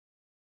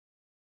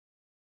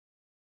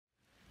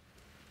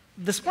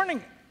This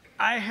morning,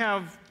 I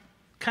have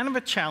kind of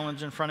a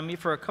challenge in front of me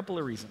for a couple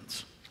of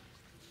reasons.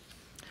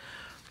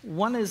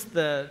 One is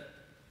that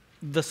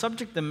the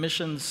subject of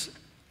missions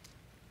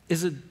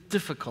is a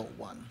difficult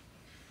one.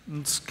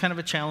 It's kind of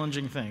a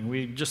challenging thing.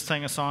 We just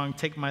sang a song,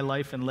 Take My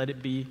Life and Let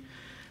It Be.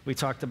 We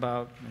talked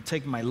about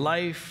take my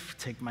life,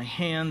 take my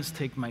hands,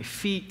 take my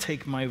feet,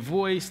 take my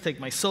voice, take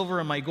my silver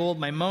and my gold,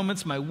 my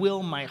moments, my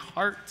will, my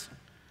heart.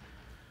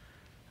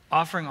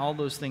 Offering all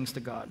those things to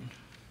God.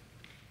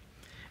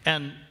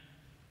 And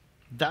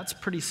that's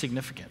pretty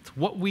significant.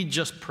 What we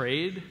just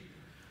prayed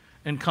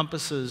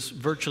encompasses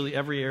virtually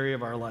every area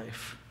of our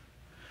life.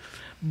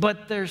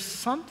 But there's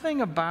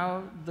something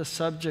about the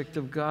subject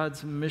of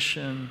God's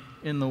mission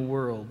in the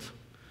world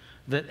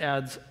that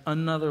adds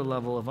another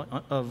level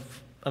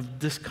of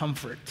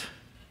discomfort.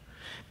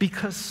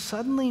 Because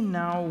suddenly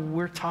now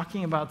we're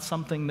talking about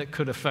something that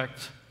could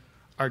affect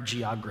our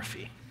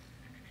geography.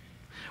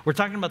 We're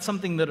talking about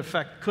something that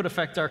could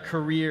affect our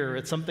career.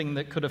 It's something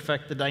that could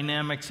affect the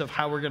dynamics of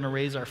how we're going to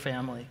raise our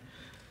family.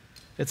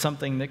 It's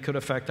something that could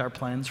affect our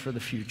plans for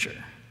the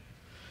future.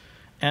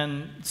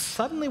 And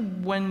suddenly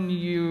when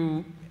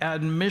you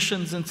add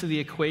missions into the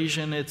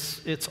equation,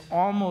 it's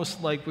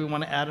almost like we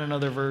want to add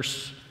another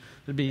verse.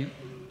 It'd be,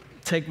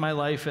 take my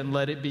life and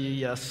let it be,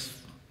 yes,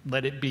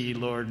 let it be,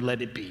 Lord,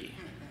 let it be.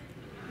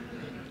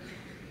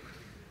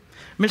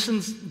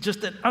 Missions,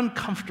 just an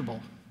uncomfortable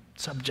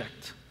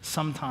subject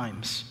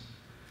sometimes,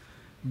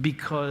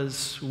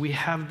 because we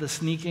have the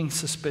sneaking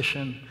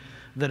suspicion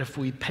that if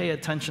we pay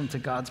attention to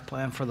God's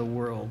plan for the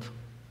world,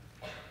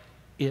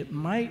 it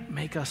might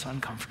make us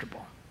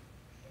uncomfortable.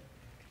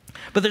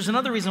 But there's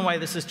another reason why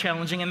this is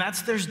challenging, and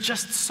that's there's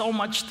just so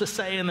much to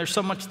say, and there's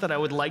so much that I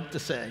would like to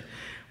say.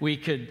 We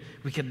could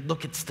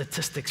look at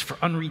statistics for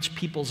unreached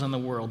peoples in the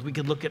world. We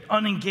could look at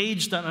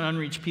unengaged and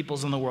unreached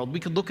peoples in the world.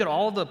 We could look at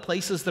all the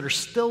places that are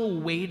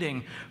still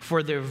waiting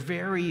for their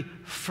very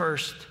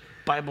first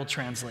Bible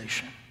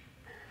translation.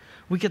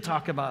 We could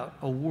talk about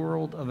a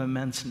world of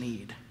immense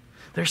need.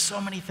 There's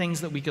so many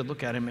things that we could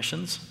look at in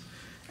missions.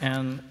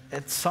 And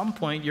at some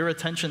point, your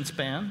attention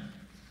span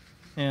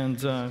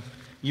and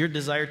your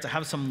desire to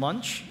have some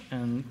lunch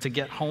and to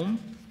get home,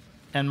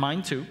 and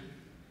mine too,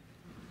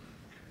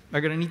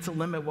 are going to need to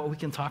limit what we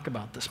can talk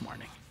about this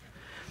morning.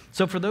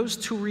 So for those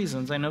two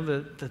reasons, I know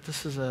that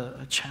this is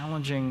a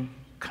challenging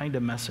kind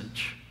of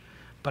message.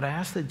 But I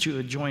ask that you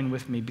would join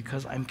with me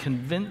because I'm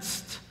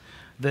convinced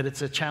that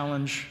it's a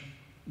challenge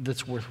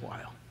that's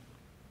worthwhile.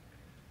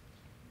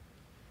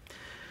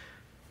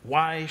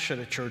 Why should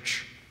a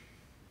church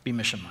be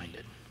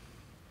mission-minded?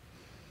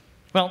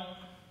 Well,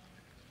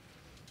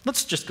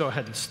 let's just go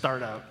ahead and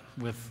start out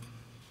with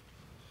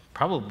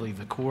probably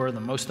the core, the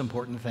most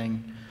important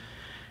thing,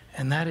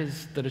 and that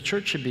is that a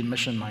church should be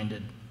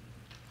mission-minded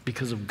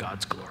because of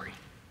God's glory.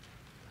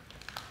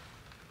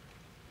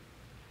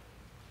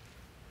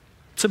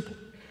 Simple,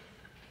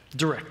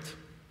 direct,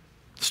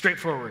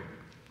 straightforward,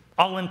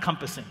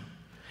 all-encompassing.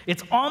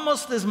 It's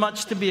almost as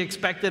much to be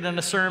expected in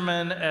a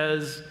sermon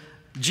as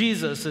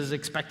Jesus is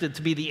expected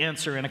to be the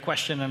answer in a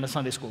question in a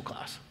Sunday school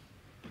class.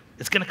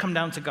 It's going to come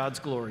down to God's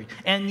glory.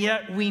 And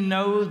yet we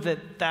know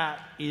that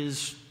that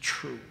is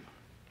true.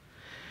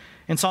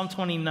 In Psalm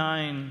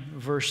 29,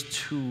 verse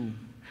 2,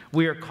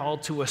 we are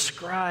called to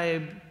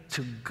ascribe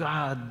to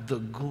God the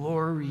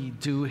glory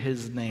due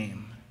his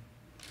name.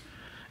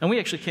 And we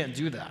actually can't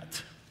do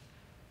that,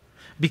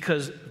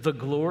 because the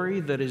glory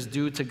that is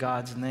due to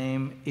God's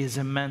name is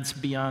immense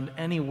beyond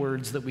any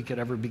words that we could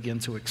ever begin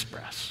to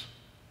express.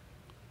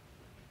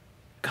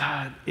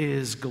 God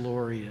is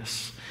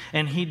glorious,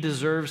 and he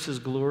deserves his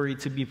glory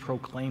to be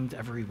proclaimed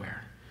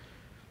everywhere.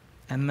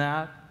 And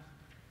that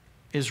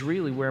is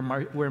really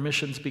where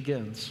missions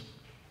begins.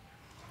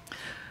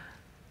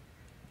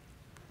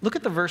 Look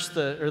at the verse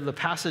or the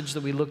passage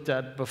that we looked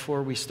at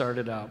before we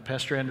started out.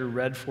 Pastor Andrew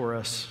read for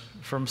us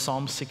from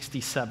Psalm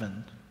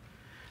 67.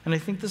 And I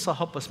think this will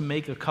help us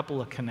make a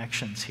couple of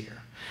connections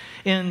here.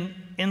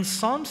 In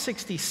Psalm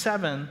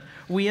 67,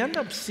 we end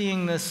up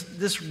seeing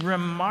this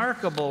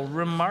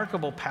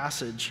remarkable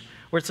passage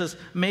where it says,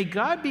 "May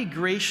God be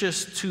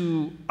gracious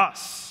to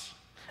us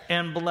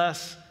and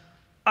bless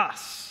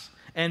us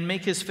and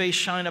make his face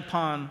shine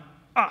upon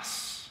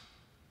us,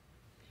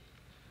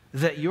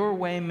 that your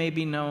way may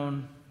be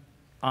known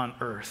on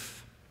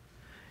earth,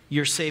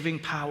 your saving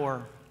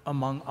power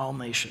among all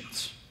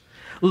nations.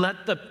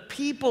 Let the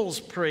peoples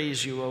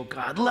praise you, O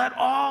God. Let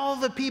all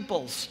the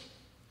peoples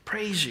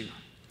praise you.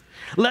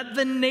 Let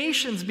the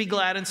nations be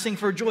glad and sing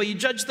for joy. You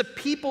judge the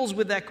peoples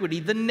with equity,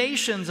 the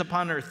nations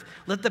upon earth.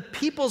 Let the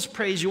peoples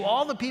praise you.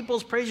 All the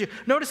peoples praise you."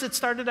 Notice it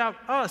started out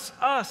us,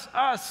 us,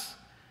 us.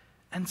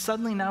 And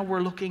suddenly now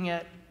we're looking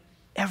at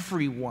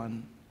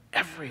everyone,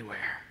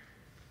 everywhere.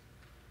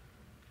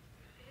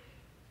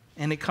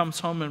 And it comes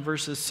home in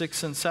verses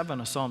 6 and 7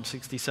 of Psalm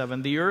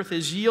 67. "The earth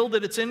has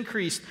yielded its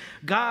increase.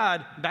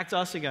 God," back to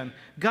us again,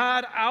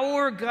 "God,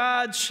 our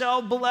God,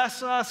 shall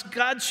bless us.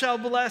 God shall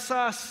bless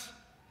us.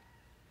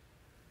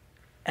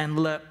 And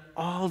let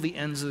all the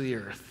ends of the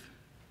earth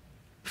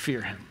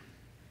fear him."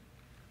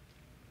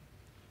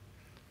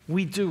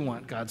 We do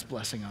want God's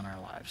blessing on our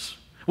lives.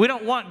 We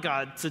don't want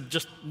God to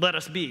just let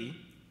us be.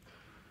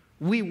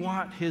 We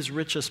want his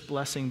richest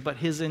blessing, but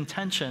his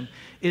intention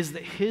is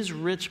that his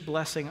rich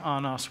blessing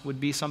on us would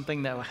be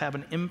something that will have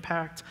an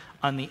impact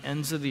on the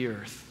ends of the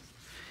earth.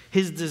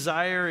 His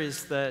desire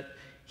is that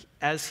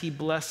as he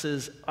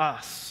blesses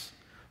us,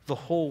 the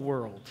whole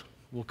world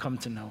will come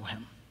to know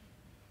him.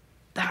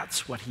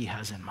 That's what he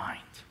has in mind.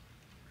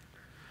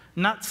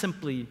 Not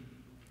simply,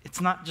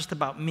 it's not just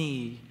about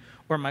me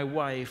or my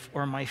wife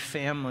or my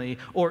family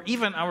or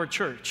even our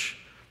church.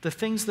 The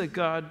things that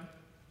God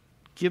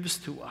gives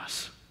to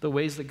us, the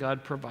ways that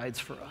God provides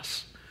for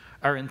us,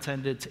 are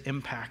intended to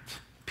impact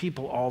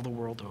people all the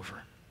world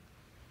over.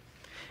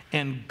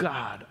 And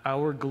God,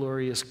 our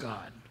glorious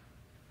God,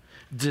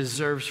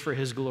 deserves for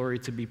his glory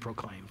to be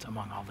proclaimed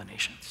among all the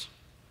nations.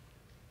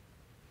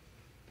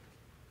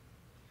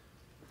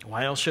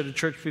 Why else should a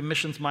church be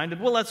missions-minded?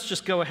 Well, let's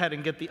just go ahead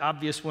and get the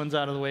obvious ones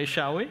out of the way,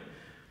 shall we?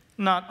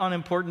 Not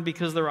unimportant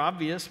because they're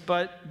obvious,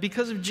 but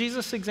because of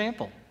Jesus'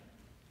 example.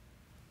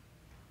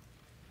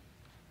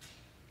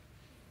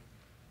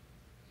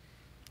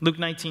 Luke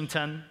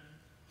 19:10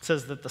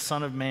 says that the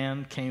Son of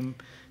Man came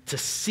to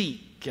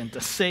seek and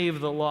to save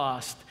the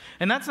lost.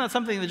 And that's not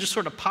something that just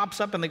sort of pops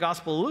up in the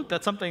Gospel of Luke.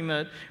 That's something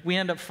that we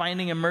end up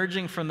finding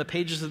emerging from the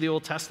pages of the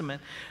Old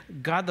Testament.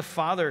 God the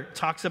Father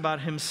talks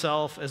about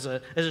himself as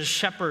a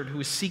shepherd who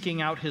is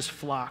seeking out his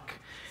flock.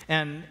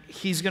 And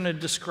he's going to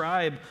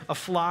describe a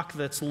flock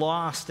that's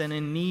lost and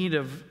in need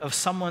of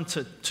someone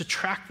to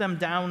track them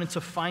down and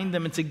to find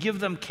them and to give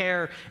them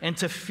care and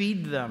to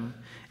feed them.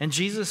 And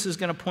Jesus is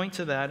going to point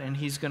to that, and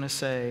he's going to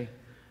say,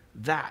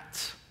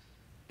 that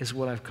is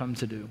what I've come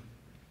to do,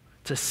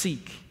 to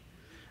seek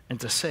and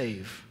to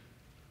save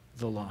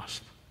the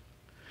lost.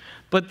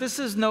 But this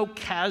is no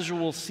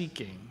casual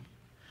seeking.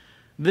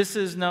 This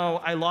is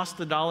no, I lost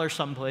 $1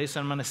 someplace,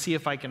 and I'm going to see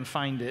if I can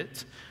find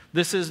it.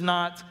 This is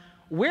not,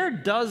 where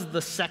does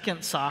the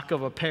second sock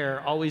of a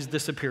pair always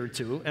disappear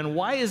to? And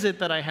why is it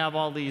that I have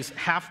all these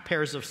half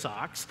pairs of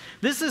socks?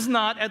 This is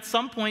not, at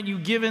some point you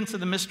give into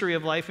the mystery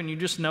of life and you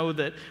just know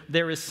that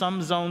there is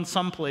some zone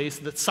someplace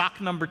that sock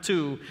number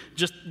 2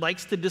 just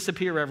likes to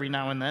disappear every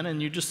now and then,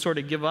 and you just sort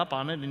of give up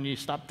on it and you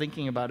stop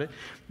thinking about it.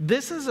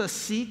 This is a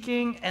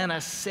seeking and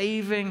a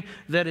saving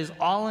that is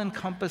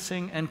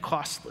all-encompassing and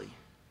costly.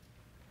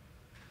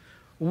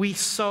 We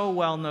so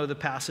well know the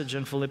passage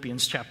in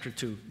Philippians chapter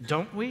 2,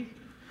 don't we?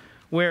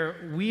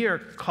 Where we are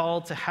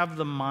called to have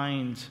the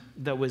mind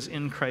that was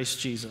in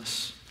Christ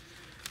Jesus.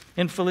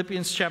 In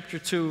Philippians chapter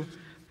 2,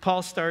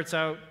 Paul starts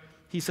out,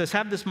 he says,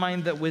 have this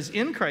mind that was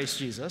in Christ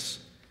Jesus,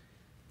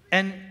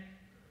 and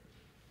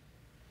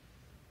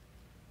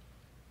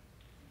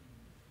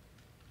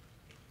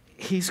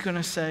he's going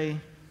to say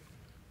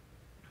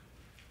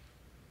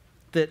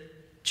that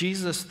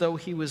Jesus, though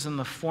he was in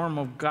the form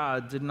of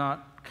God, did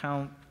not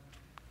count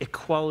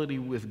equality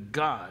with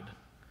God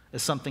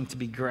as something to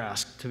be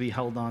grasped, to be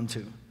held on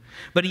to.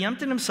 But he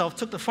emptied himself,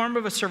 took the form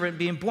of a servant,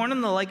 being born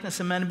in the likeness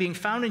of men, and being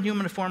found in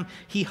human form,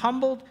 he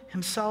humbled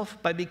himself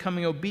by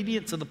becoming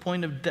obedient to the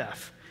point of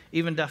death,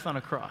 even death on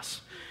a cross.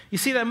 You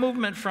see that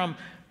movement from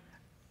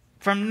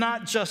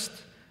not just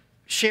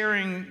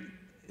sharing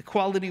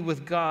equality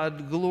with God,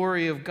 the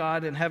glory of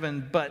God in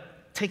heaven,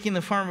 but taking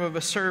the form of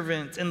a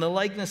servant in the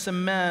likeness of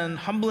men,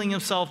 humbling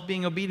himself,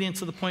 being obedient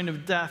to the point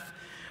of death.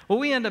 What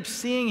we end up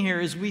seeing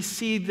here is we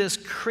see this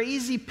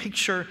crazy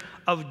picture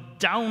of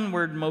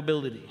downward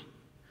mobility.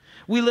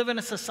 We live in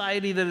a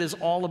society that is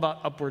all about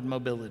upward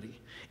mobility.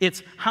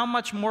 It's how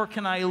much more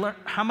can I learn?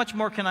 How much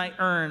more can I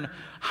earn?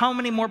 How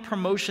many more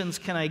promotions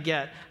can I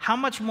get? How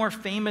much more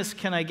famous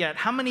can I get?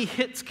 How many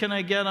hits can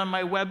I get on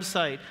my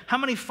website? How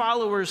many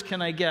followers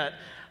can I get?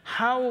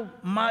 How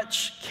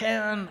much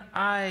can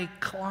I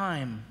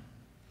climb?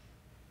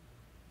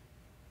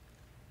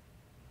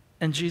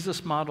 And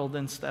Jesus modeled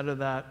instead of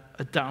that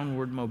a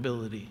downward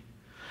mobility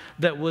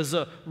that was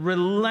a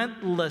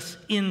relentless,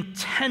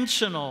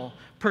 intentional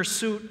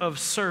pursuit of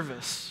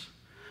service.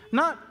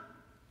 Not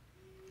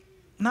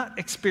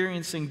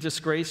experiencing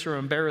disgrace or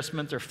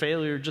embarrassment or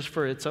failure just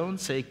for its own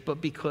sake,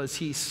 but because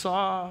he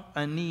saw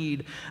a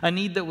need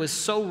that was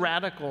so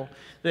radical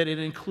that it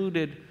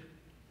included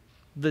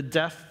the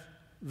death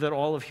that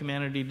all of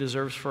humanity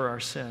deserves for our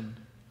sin.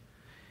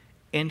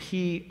 And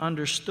he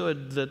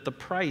understood that the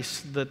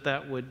price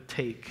that would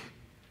take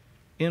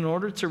in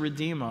order to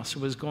redeem us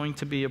was going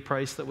to be a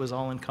price that was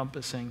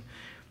all-encompassing.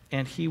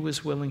 And he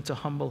was willing to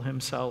humble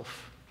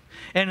himself.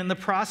 And in the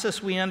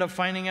process, we end up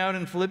finding out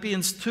in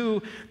Philippians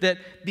 2 that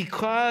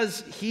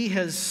because he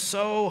has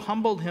so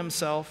humbled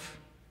himself,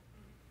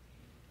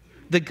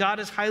 that God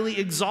has highly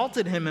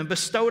exalted him and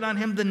bestowed on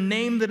him the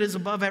name that is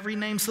above every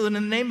name, so that in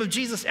the name of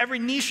Jesus, every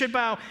knee should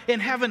bow in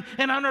heaven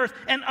and on earth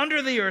and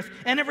under the earth,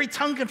 and every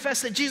tongue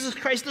confess that Jesus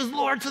Christ is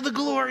Lord, to the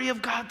glory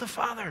of God the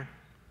Father.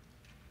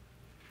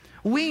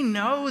 We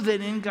know that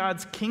in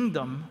God's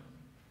kingdom,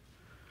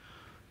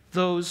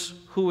 those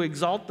who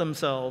exalt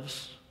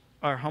themselves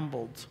are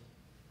humbled,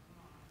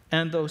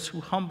 and those who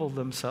humble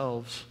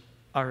themselves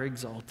are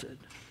exalted.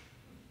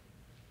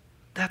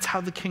 That's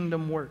how the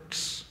kingdom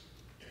works.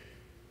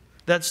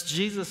 That's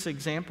Jesus'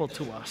 example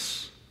to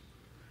us.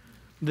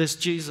 This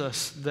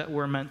Jesus that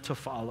we're meant to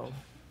follow.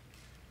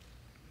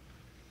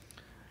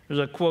 There's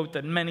a quote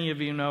that many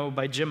of you know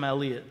by Jim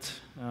Elliot,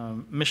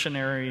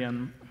 missionary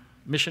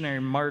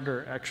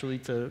martyr actually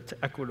to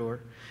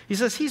Ecuador. He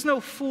says, "He's no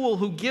fool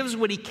who gives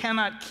what he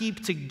cannot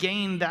keep to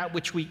gain that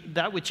which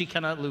he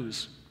cannot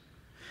lose."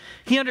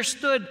 He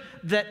understood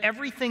that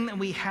everything that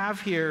we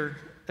have here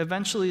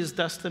eventually is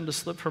destined to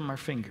slip from our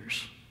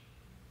fingers.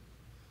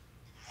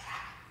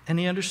 And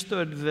he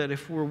understood that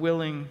if we're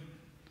willing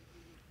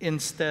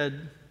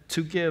instead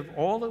to give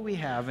all that we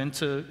have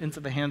into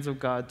the hands of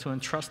God, to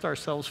entrust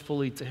ourselves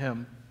fully to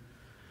him,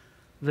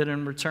 that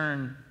in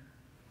return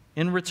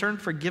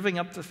for giving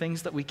up the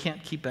things that we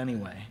can't keep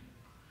anyway,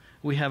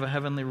 we have a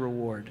heavenly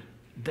reward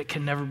that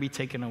can never be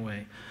taken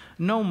away.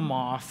 No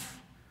moth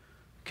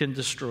can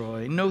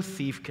destroy, no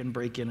thief can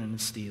break in and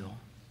steal.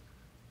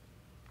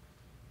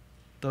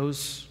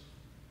 Those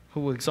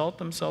who will exalt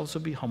themselves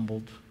will be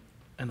humbled,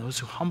 and those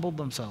who humble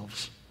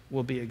themselves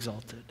will be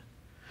exalted.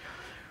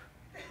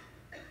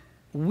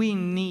 We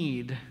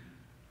need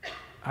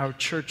our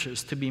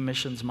churches to be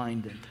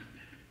missions-minded,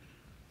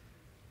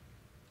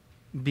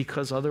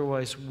 because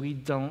otherwise we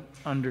don't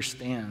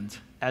understand,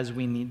 as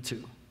we need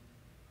to,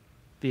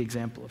 the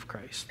example of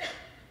Christ.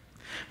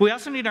 We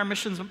also need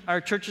our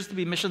churches to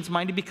be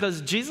missions-minded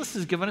because Jesus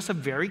has given us a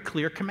very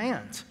clear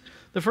command.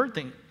 The third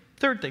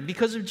thing,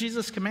 because of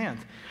Jesus' command.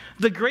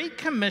 The Great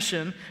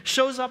Commission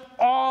shows up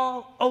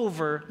all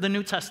over the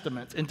New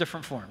Testament in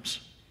different forms.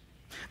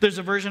 There's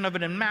a version of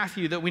it in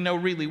Matthew that we know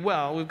really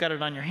well. We've got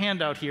it on your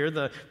handout here.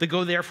 The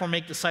go therefore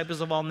make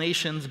disciples of all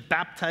nations,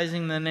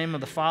 baptizing in the name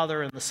of the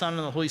Father and the Son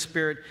and the Holy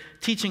Spirit,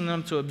 teaching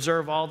them to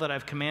observe all that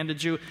I've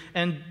commanded you.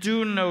 And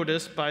do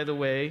notice, by the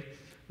way,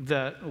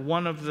 that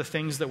one of the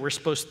things that we're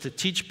supposed to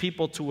teach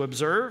people to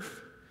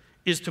observe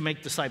is to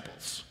make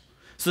disciples.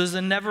 So there's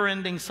a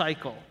never-ending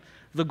cycle.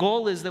 The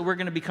goal is that we're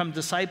going to become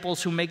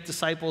disciples who make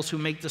disciples, who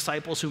make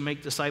disciples, who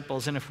make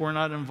disciples. And if we're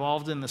not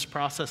involved in this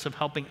process of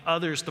helping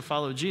others to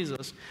follow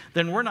Jesus,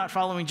 then we're not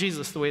following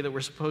Jesus the way that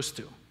we're supposed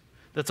to.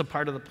 That's a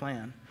part of the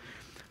plan.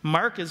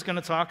 Mark is going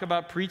to talk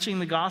about preaching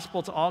the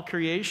gospel to all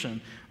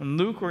creation. In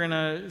Luke, we're going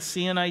to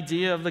see an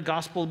idea of the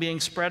gospel being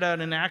spread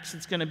out. In Acts,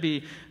 it's going to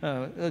be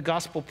a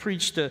gospel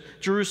preached to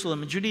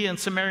Jerusalem, and Judea, and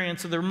Samaria, and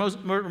to the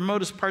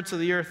remotest parts of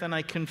the earth. And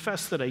I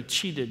confess that I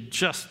cheated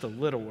just a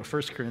little with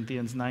 1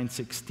 Corinthians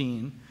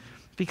 9:16,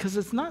 because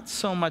it's not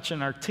so much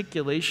an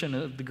articulation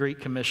of the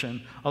Great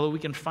Commission, although we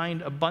can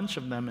find a bunch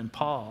of them in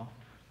Paul,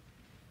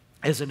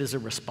 as it is a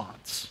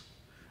response.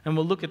 And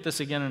we'll look at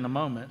this again in a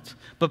moment.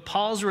 But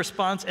Paul's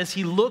response, as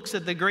he looks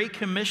at the Great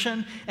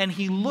Commission and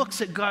he looks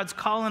at God's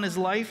call in his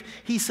life,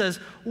 he says,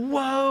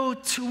 "Woe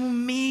to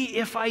me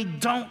if I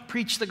don't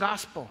preach the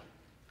gospel."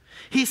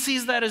 He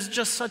sees that as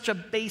just such a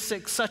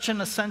basic, such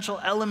an essential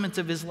element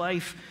of his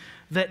life,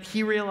 that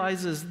he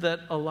realizes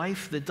that a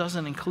life that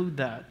doesn't include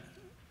that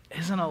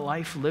isn't a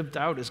life lived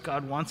out as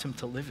God wants him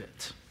to live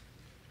it.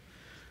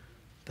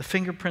 The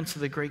fingerprints of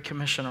the Great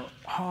Commission are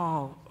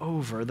all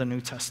over the New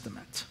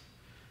Testament.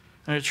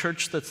 And a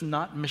church that's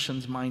not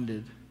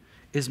missions-minded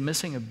is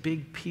missing a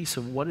big piece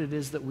of what it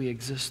is that we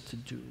exist to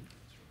do.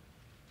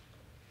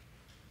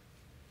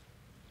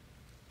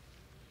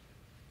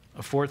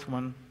 A fourth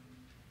one,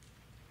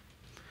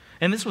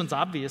 and this one's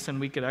obvious, and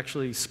we could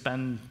actually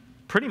spend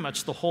pretty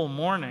much the whole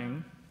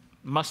morning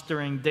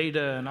mustering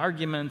data and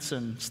arguments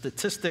and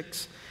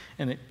statistics,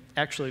 and it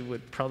actually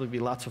would probably be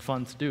lots of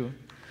fun to do.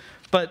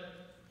 But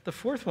the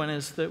fourth one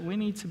is that we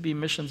need to be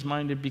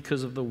missions-minded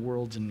because of the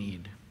world's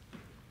need.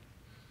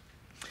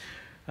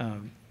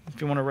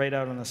 If you want to write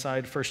out on the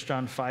side, 1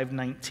 John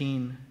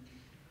 5:19,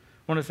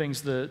 one of the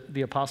things that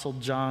the Apostle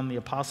John, the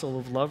apostle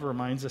of love,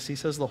 reminds us, he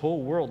says the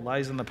whole world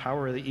lies in the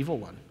power of the evil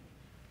one.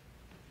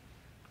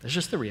 That's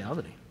just the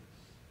reality.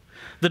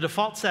 The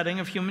default setting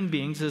of human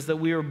beings is that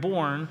we are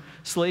born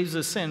slaves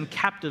of sin,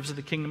 captives of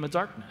the kingdom of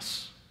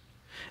darkness.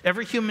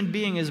 Every human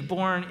being is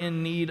born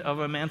in need of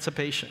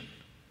emancipation.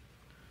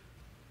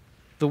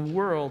 The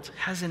world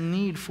has a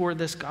need for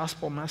this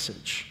gospel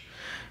message.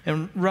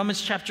 In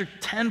Romans chapter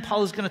 10,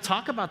 Paul is going to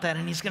talk about that,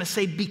 and he's going to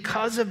say,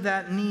 because of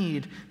that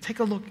need, take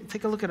a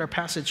look at our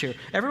passage here.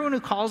 Everyone who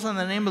calls on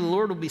the name of the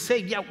Lord will be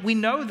saved. Yeah, we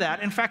know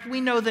that. In fact, we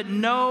know that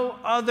no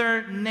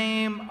other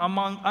name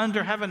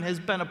under heaven has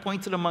been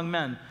appointed among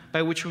men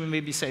by which we may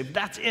be saved.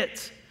 That's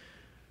it.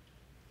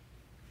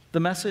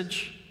 The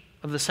message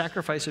of the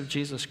sacrifice of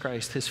Jesus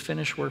Christ, his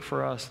finished work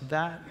for us,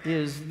 that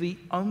is the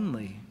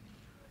only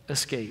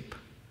escape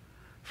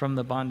from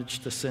the bondage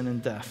to sin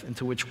and death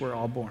into which we're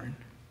all born.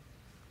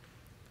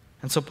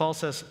 And so Paul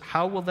says,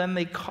 how will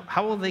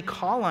they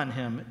call on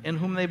him in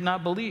whom they've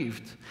not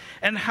believed?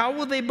 And how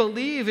will they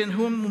believe in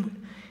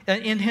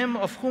him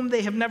of whom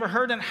they have never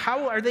heard? And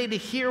how are they to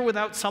hear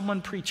without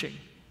someone preaching?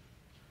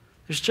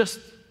 There's just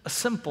a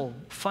simple,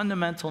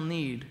 fundamental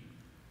need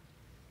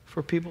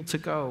for people to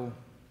go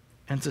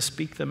and to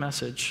speak the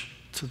message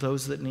to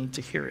those that need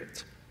to hear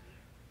it.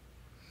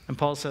 And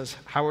Paul says,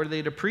 how are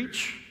they to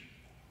preach?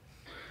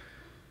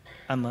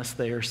 unless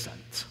they are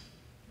sent.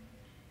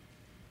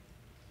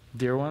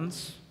 Dear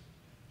ones,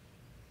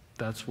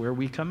 that's where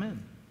we come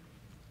in.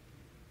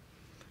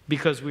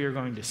 Because we are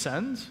going to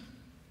send,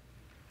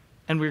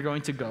 and we're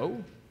going to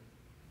go,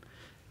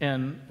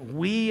 and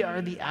we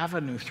are the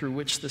avenue through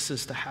which this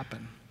is to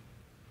happen.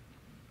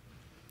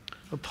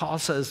 But Paul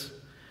says,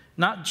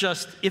 not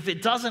just, if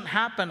it doesn't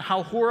happen,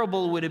 how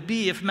horrible would it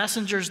be? If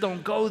messengers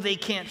don't go, they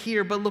can't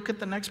hear. But look at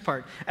the next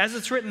part. As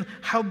it's written,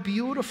 how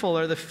beautiful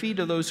are the feet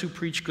of those who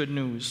preach good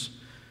news.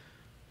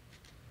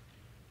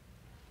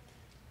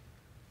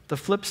 The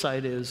flip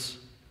side is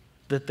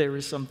that there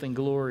is something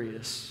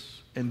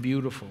glorious and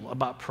beautiful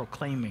about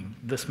proclaiming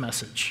this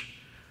message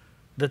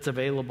that's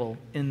available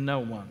in no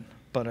one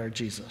but our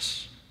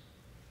Jesus.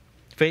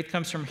 Faith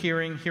comes from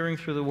hearing, hearing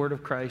through the word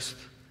of Christ.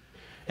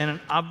 And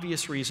an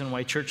obvious reason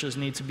why churches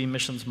need to be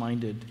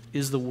missions-minded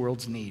is the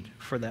world's need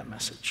for that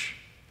message.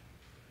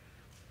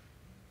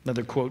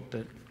 Another quote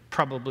that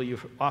probably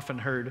you've often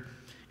heard,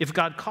 if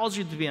God calls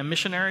you to be a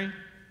missionary,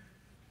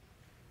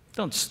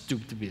 don't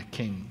stoop to be a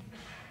king.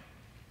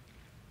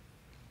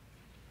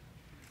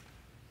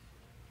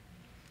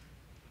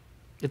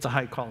 It's a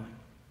high calling.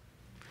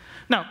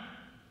 Now,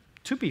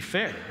 to be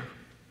fair,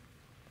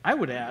 I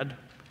would add,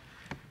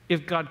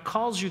 if God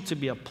calls you to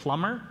be a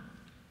plumber,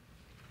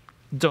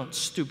 don't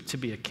stoop to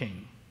be a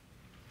king.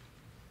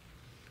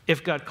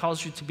 If God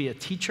calls you to be a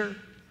teacher,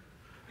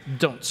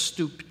 don't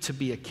stoop to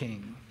be a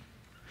king.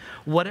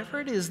 Whatever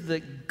it is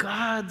that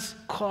God's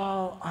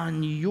call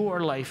on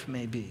your life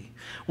may be,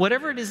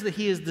 whatever it is that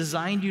He has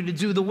designed you to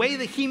do, the way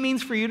that He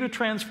means for you to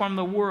transform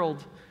the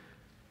world,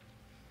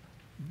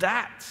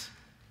 that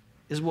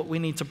is what we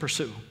need to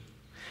pursue.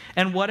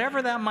 And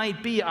whatever that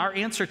might be, our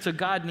answer to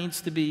God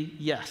needs to be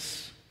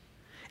yes.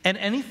 And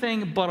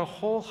anything but a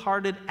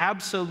wholehearted,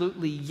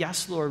 absolutely,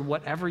 yes, Lord,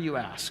 whatever you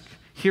ask.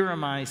 Here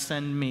am I,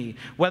 send me.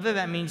 Whether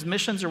that means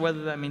missions or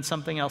whether that means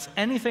something else,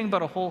 anything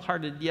but a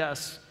wholehearted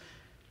yes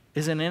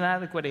is an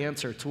inadequate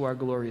answer to our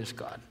glorious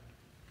God.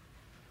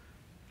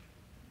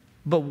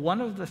 But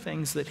one of the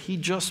things that He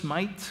just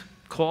might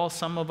call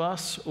some of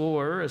us,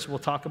 or as we'll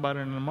talk about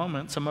in a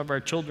moment, some of our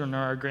children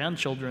or our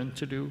grandchildren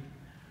to do,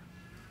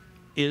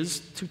 is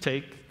to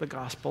take the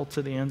gospel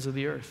to the ends of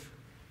the earth.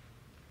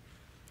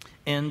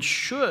 And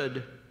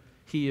should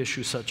He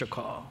issue such a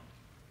call,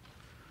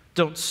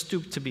 don't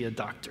stoop to be a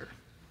doctor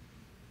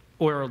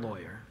or a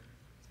lawyer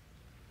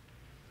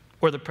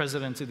or the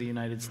President of the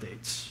United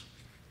States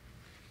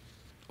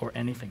or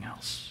anything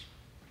else.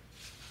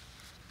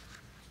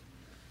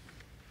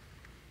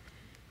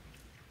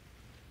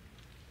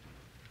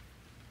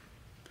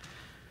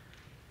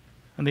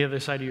 On the other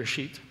side of your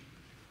sheet,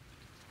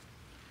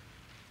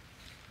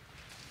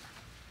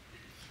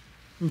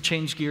 and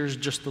change gears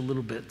just a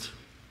little bit.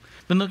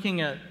 Been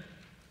looking at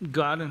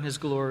God and His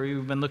glory.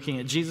 We've been looking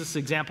at Jesus'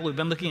 example. We've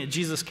been looking at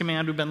Jesus'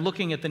 command. We've been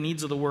looking at the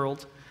needs of the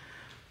world.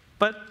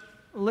 But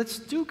let's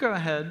go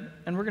ahead,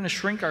 and we're going to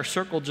shrink our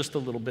circle just a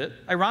little bit.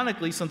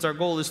 Ironically, since our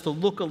goal is to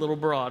look a little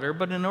broader,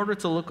 but in order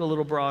to look a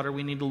little broader,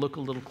 we need to look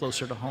a little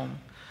closer to home.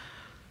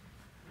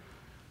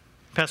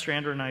 Pastor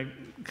Andrew and I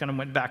kind of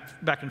went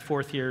back and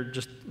forth here,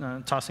 just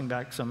tossing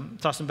back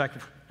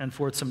and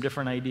forth some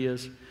different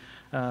ideas.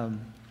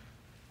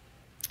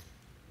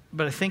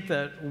 But I think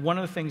that one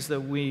of the things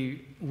that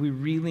we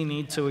really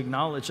need to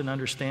acknowledge and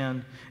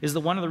understand is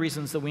that one of the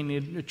reasons that we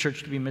need a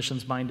church to be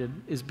missions-minded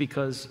is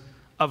because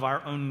of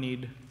our own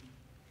need.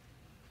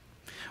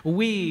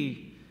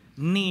 We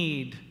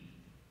need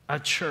a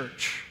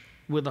church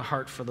with a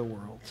heart for the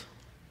world.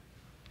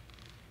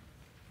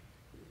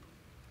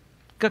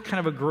 Got kind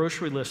of a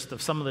grocery list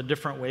of some of the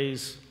different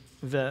ways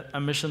that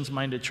a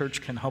missions-minded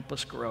church can help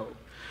us grow.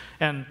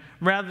 And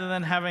rather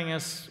than having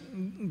us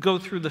go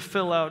through the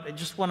fill-out, I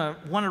just want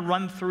to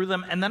run through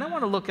them. And then I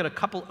want to look at a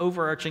couple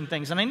overarching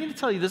things. And I need to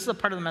tell you, this is a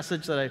part of the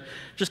message that I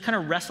just kind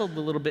of wrestled a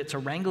little bit to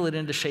wrangle it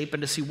into shape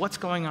and to see what's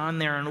going on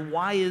there and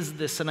why is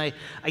this. And I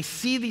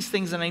see these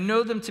things and I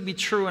know them to be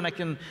true. And I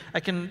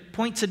can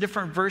point to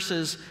different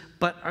verses,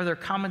 but are there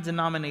common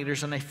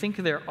denominators? And I think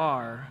there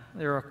are.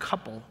 There are a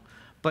couple.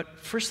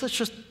 But first, let's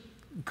just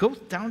go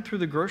down through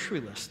the grocery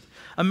list.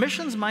 A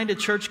missions-minded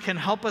church can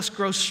help us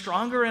grow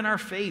stronger in our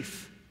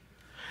faith.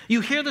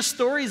 You hear the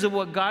stories of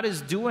what God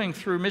is doing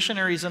through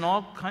missionaries in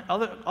all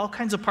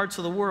kinds of parts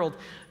of the world.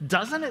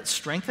 Doesn't it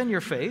strengthen your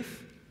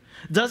faith?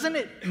 Doesn't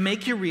it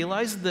make you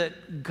realize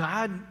that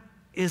God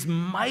is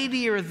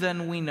mightier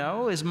than we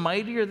know, is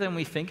mightier than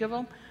we think of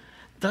Him?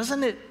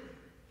 Doesn't it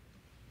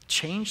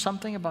change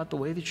something about the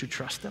way that you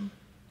trust Him?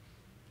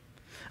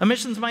 A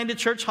missions-minded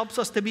church helps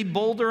us to be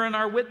bolder in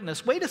our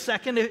witness. Wait a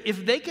second,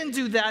 if they can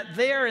do that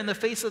there in the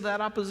face of that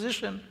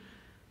opposition,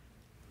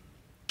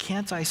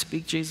 can't I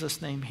speak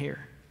Jesus' name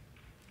here?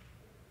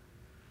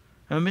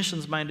 A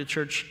missions-minded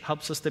church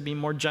helps us to be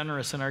more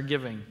generous in our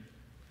giving,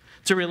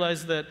 to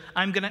realize that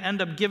I'm going to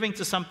end up giving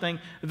to something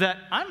that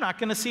I'm not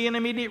going to see an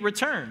immediate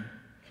return.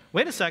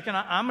 wait a second,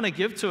 I'm going to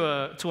give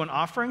to an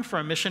offering for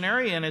a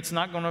missionary, and it's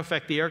not going to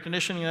affect the air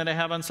conditioning that I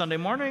have on Sunday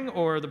morning,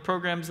 or the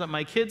programs that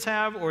my kids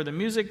have, or the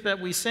music that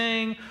we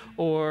sing,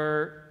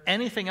 or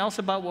anything else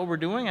about what we're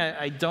doing.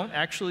 I don't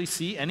actually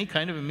see any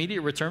kind of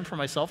immediate return for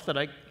myself that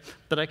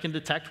I can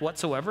detect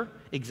whatsoever.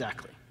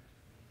 Exactly.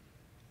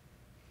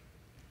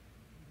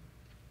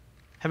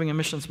 Having a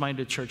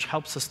missions-minded church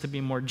helps us to be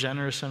more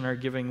generous in our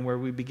giving, where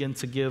we begin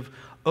to give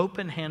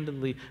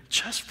open-handedly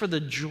just for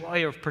the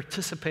joy of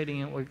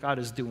participating in what God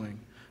is doing,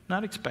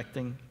 not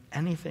expecting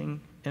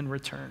anything in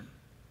return.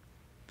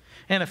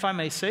 And if I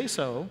may say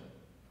so,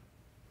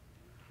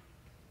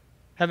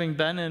 having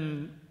been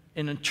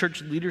in a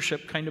church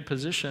leadership kind of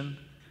position,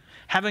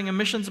 having a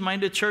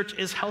missions-minded church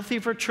is healthy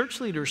for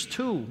church leaders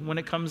too when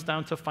it comes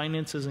down to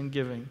finances and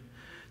giving,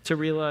 to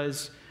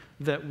realize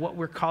that what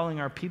we're calling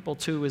our people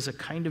to is a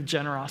kind of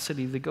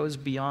generosity that goes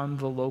beyond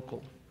the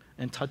local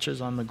and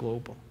touches on the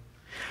global.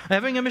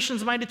 Having a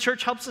missions-minded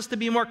church helps us to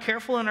be more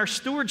careful in our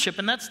stewardship,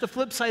 and that's the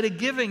flip side of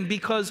giving,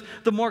 because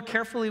the more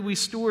carefully we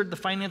steward the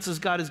finances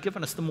God has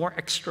given us, the more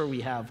extra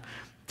we have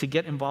to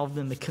get involved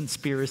in the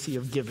conspiracy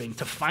of giving,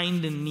 to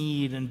find a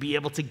need and be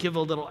able to give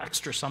a little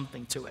extra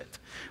something to it.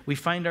 We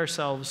find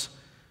ourselves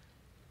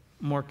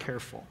more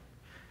careful.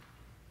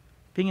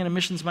 Being in a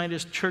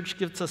missions-minded church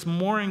gets us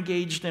more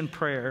engaged in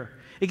prayer.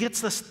 It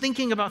gets us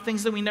thinking about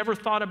things that we never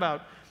thought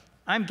about.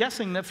 I'm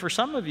guessing that for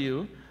some of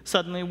you,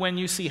 suddenly when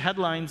you see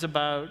headlines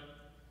about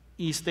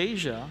East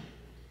Asia,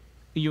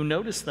 you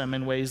notice them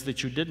in ways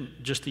that you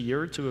didn't just a year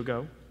or two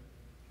ago.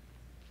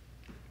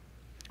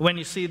 When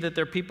you see that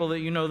there are people that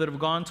you know that have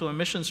gone to a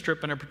mission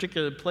trip in a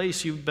particular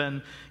place, you've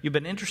been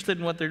interested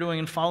in what they're doing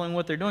and following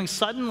what they're doing,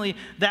 suddenly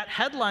that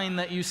headline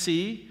that you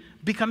see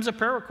becomes a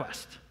prayer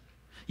request.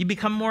 You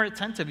become more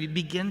attentive. You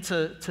begin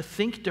to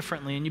think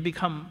differently, and you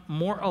become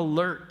more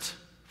alert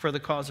for the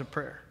cause of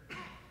prayer.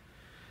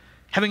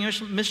 Having a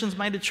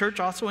missions-minded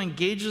church also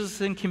engages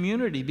us in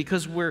community,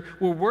 because we're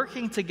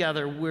working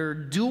together, we're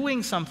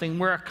doing something,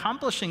 we're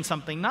accomplishing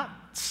something, not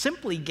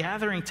simply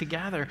gathering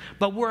together,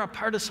 but we're a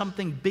part of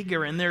something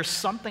bigger, and there's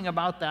something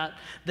about that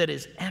that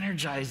is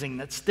energizing,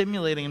 that's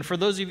stimulating. And for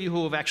those of you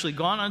who have actually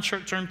gone on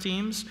short-term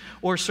teams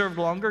or served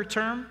longer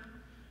term,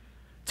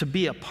 to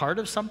be a part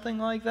of something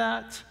like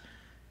that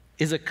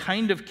is a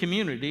kind of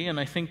community, and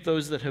I think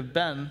those that have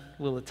been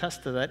will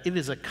attest to that. It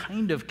is a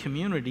kind of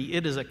community.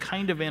 It is a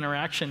kind of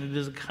interaction. It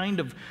is a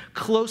kind of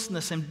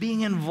closeness and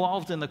being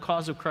involved in the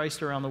cause of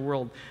Christ around the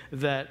world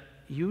that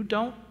you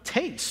don't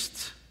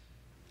taste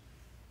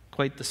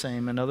quite the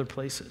same in other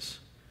places.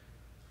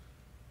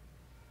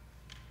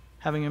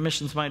 Having a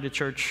missions-minded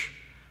church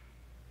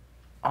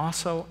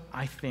also,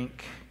 I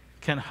think,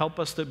 can help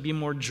us to be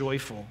more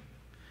joyful,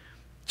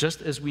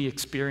 just as we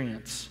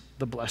experience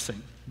the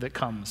blessing that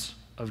comes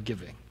of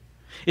giving.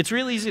 It's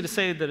really easy to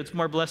say that it's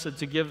more blessed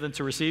to give than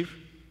to receive.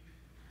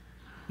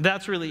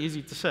 That's really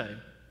easy to say.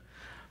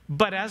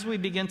 But as we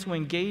begin to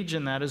engage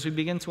in that, as we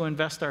begin to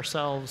invest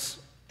ourselves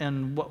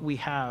in what we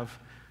have,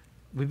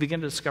 we begin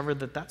to discover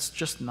that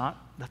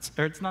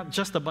it's not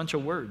just a bunch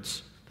of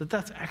words, that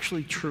that's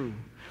actually true,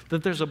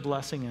 that there's a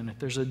blessing in it,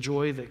 there's a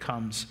joy that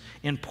comes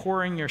in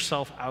pouring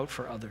yourself out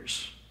for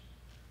others.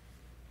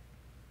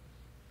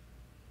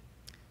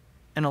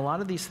 And a lot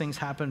of these things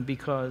happen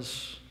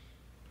because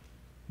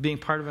being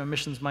part of a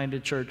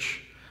missions-minded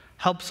church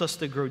helps us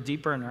to grow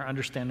deeper in our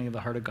understanding of the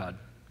heart of God.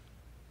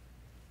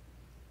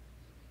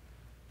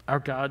 Our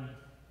God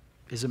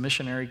is a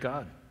missionary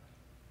God.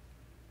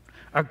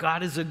 Our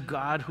God is a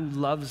God who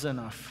loves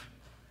enough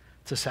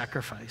to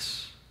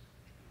sacrifice.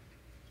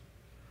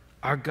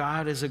 Our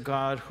God is a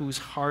God whose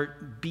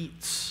heart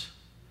beats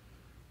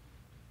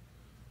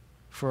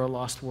for a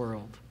lost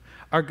world.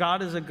 Our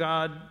God is a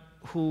God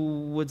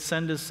who would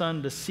send his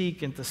Son to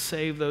seek and to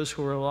save those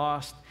who are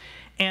lost.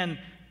 And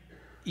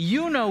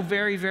you know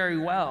very, very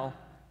well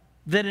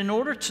that in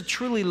order to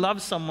truly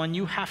love someone,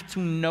 you have to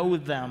know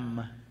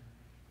them.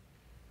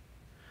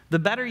 The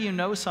better you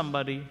know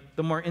somebody,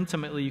 the more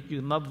intimately you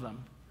can love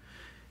them.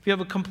 If you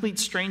have a complete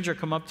stranger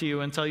come up to you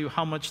and tell you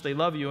how much they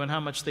love you and how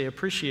much they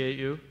appreciate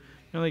you,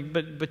 you're like,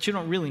 but you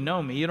don't really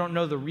know me. You don't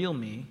know the real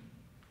me.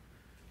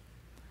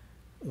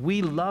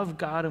 We love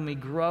God and we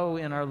grow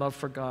in our love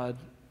for God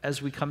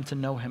as we come to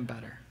know him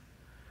better.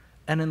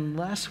 And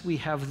unless we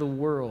have the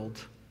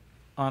world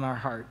on our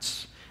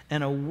hearts,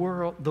 and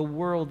the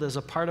world as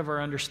a part of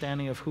our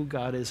understanding of who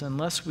God is,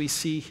 unless we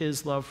see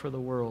his love for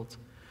the world,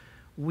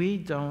 we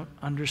don't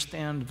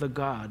understand the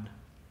God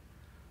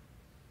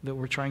that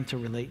we're trying to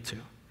relate to.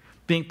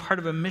 Being part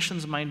of a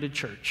missions-minded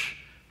church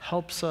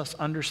helps us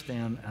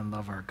understand and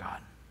love our God.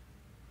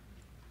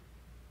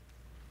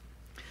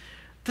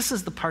 This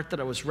is the part that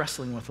I was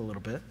wrestling with a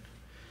little bit.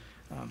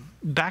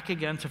 Back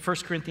again to 1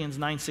 Corinthians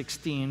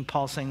 9:16,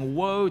 Paul saying,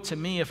 woe to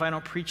me if I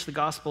don't preach the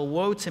gospel.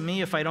 Woe to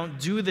me if I don't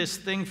do this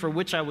thing for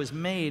which I was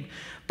made.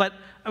 But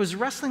I was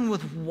wrestling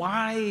with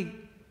why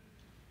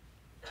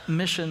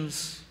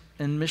missions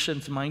and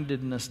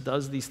missions-mindedness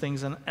does these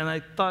things. And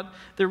I thought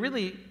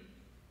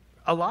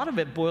a lot of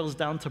it boils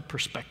down to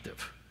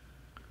perspective.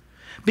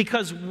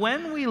 Because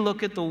when we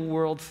look at the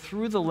world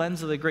through the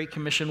lens of the Great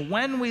Commission,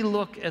 when we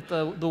look at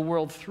the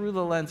world through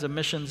the lens of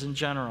missions in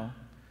general,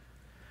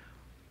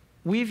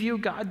 we view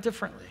God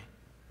differently.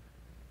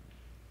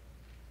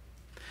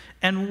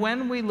 And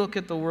when we look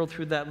at the world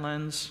through that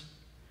lens,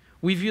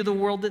 we view the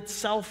world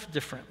itself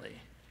differently.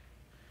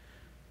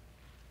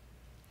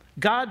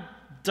 God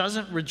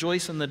doesn't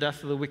rejoice in the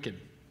death of the wicked,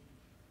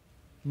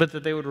 but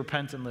that they would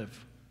repent and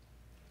live.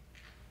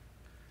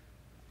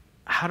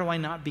 How do I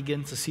not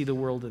begin to see the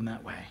world in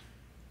that way?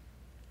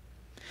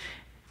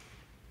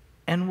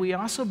 And we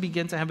also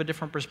begin to have a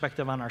different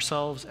perspective on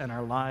ourselves and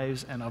our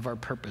lives and of our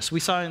purpose. We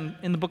saw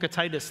in the book of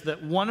Titus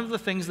that one of the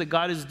things that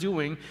God is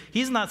doing,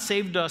 he's not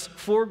saved us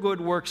for good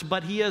works,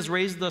 but he has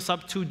raised us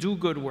up to do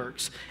good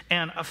works.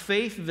 And a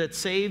faith that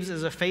saves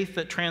is a faith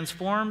that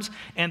transforms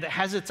and that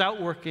has its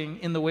outworking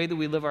in the way that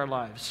we live our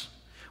lives.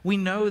 We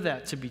know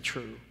that to be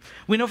true.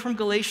 We know from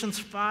Galatians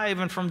 5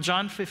 and from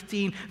John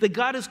 15 that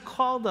God has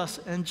called us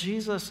and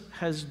Jesus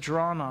has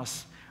drawn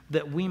us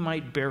that we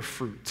might bear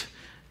fruit.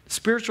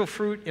 Spiritual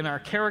fruit in our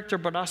character,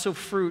 but also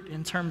fruit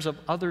in terms of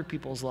other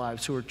people's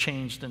lives who are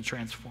changed and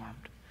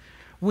transformed.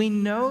 We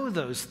know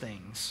those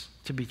things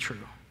to be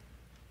true.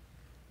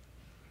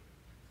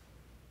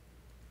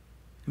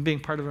 And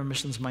being part of a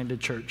missions-minded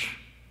church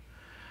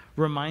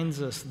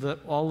reminds us that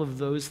all of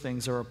those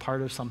things are a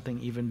part of something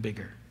even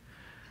bigger.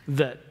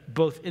 That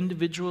both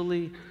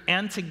individually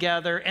and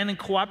together and in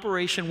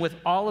cooperation with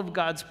all of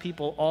God's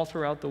people all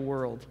throughout the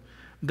world,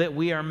 that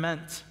we are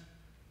meant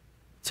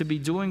to be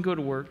doing good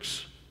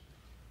works,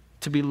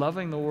 to be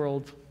loving the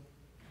world,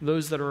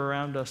 those that are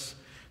around us,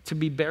 to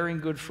be bearing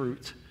good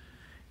fruit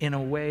in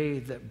a way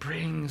that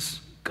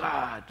brings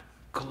God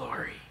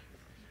glory.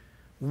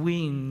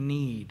 We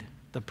need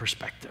the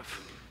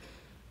perspective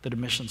that a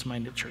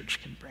missions-minded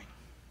church can bring.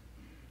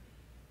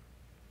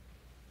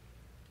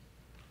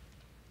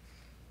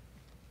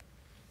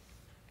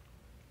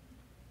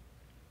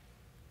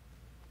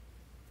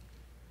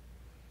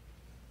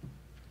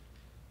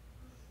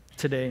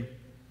 Today,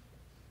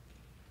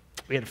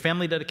 we had a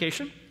family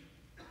dedication.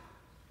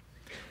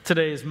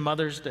 Today is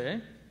Mother's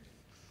Day.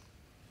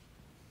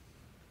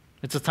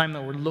 It's a time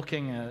that we're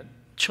looking at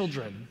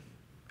children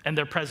and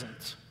their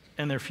present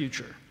and their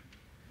future.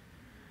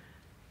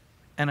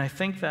 And I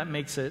think that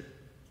makes it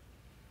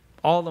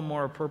all the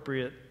more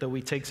appropriate that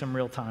we take some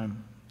real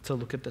time to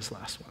look at this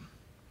last one.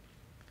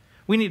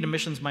 We need a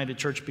missions-minded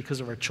church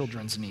because of our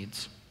children's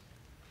needs.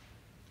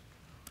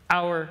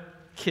 Our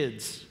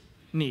kids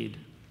need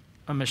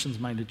a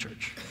missions-minded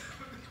church.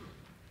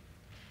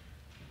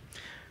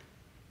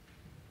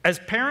 As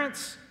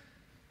parents,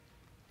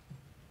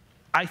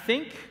 I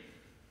think,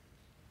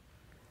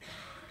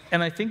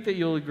 and I think that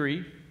you'll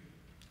agree,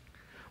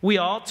 we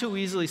all too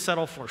easily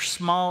settle for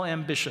small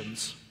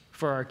ambitions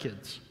for our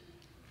kids.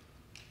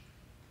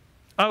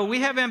 Oh,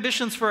 we have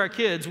ambitions for our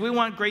kids. We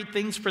want great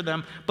things for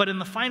them. But in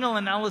the final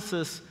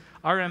analysis,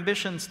 our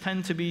ambitions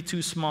tend to be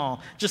too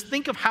small. Just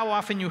think of how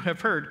often you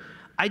have heard,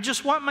 I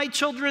just want my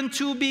children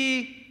to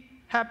be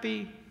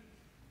happy.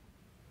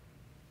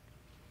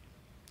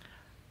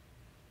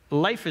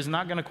 Life is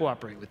not going to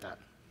cooperate with that.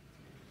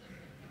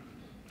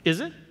 Is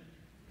it?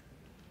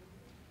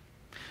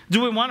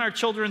 Do we want our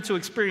children to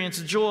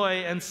experience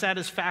joy and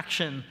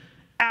satisfaction?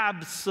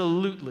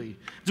 Absolutely.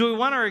 Do we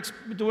want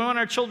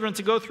our children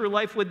to go through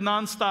life with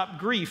nonstop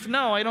grief?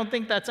 No, I don't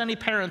think that's any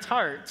parent's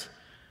heart.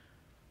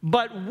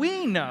 But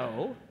we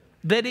know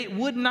that it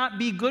would not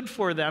be good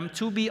for them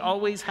to be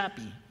always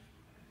happy.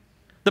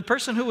 The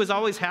person who is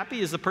always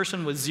happy is the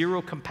person with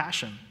zero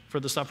compassion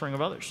for the suffering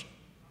of others.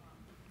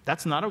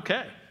 That's not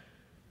okay.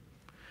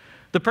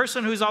 The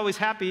person who's always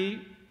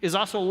happy is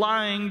also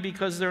lying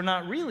because they're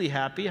not really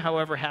happy,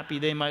 however happy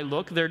they might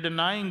look. They're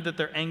denying that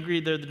they're angry.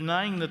 They're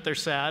denying that they're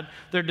sad.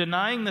 They're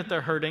denying that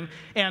they're hurting.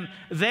 And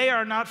they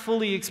are not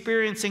fully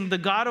experiencing the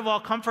God of all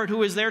comfort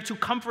who is there to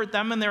comfort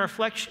them in their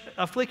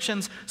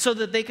afflictions so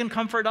that they can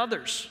comfort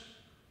others.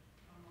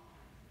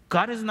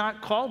 God has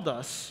not called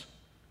us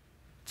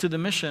to the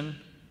mission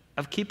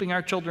of keeping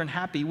our children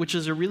happy, which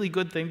is a really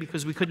good thing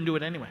because we couldn't do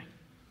it anyway.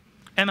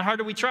 And the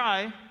harder we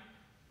try,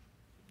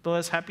 the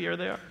less happy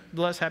they are.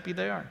 The less happy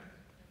they are.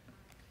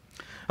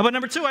 How about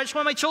number two? I just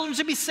want my children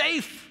to be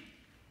safe.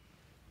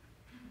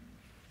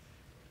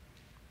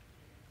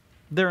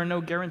 There are no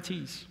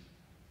guarantees.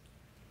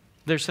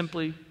 There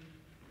simply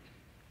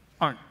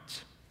aren't.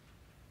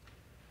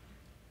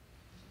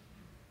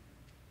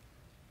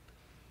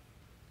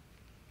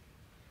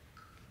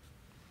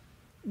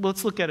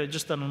 Let's look at it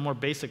just on a more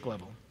basic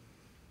level.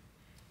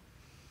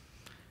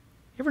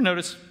 You ever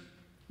notice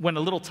when a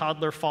little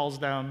toddler fall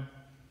down,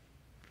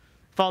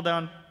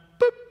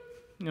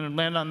 boop,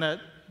 land on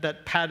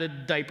that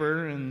padded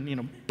diaper and,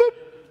 boop.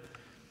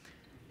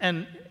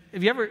 And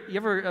have you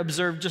ever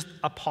observed just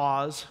a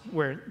pause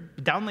where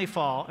down they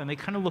fall and they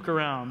kind of look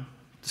around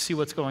to see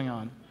what's going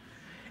on?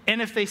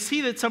 And if they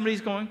see that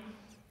somebody's going,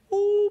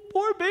 oh,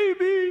 poor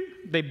baby,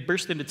 they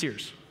burst into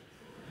tears.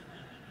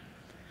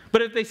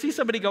 But if they see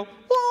somebody go,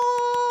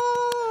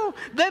 oh,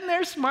 then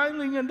they're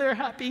smiling and they're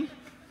happy.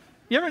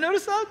 You ever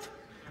notice that?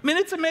 I mean,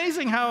 it's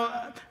amazing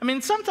how,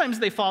 sometimes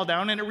they fall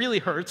down and it really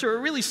hurts or it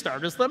really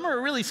startles them or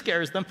it really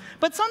scares them.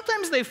 But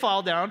sometimes they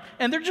fall down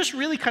and they're just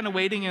really kind of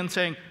waiting and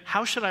saying,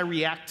 how should I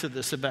react to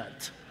this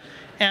event?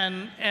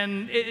 And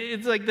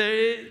it's like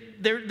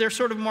they're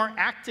sort of more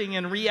acting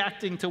and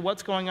reacting to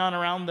what's going on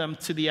around them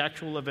to the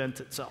actual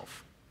event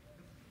itself.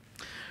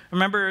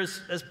 Remember,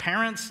 as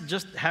parents,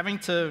 just having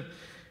to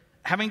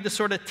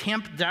sort of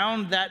tamp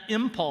down that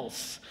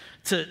impulse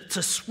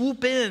to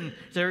swoop in,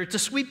 to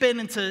sweep in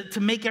and to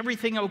make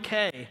everything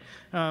okay.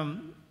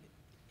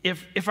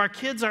 If our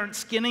kids aren't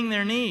skinning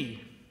their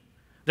knee,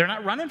 they're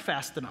not running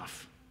fast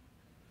enough.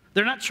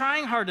 They're not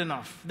trying hard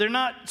enough. They're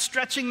not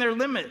stretching their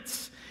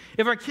limits.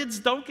 If our kids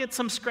don't get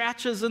some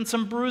scratches and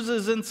some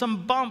bruises and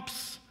some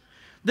bumps,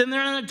 then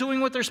they're not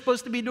doing what they're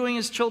supposed to be doing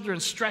as children,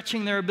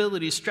 stretching their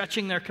abilities,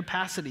 stretching their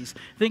capacities.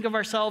 Think of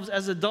ourselves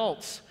as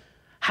adults.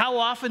 How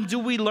often do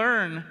we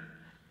learn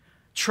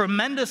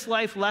tremendous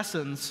life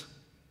lessons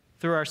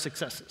through our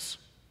successes?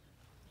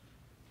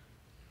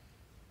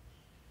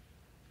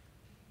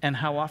 And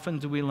how often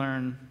do we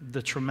learn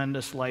the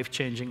tremendous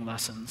life-changing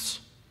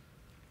lessons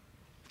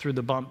through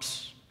the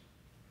bumps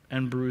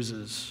and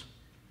bruises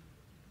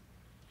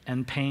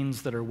and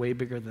pains that are way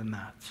bigger than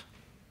that?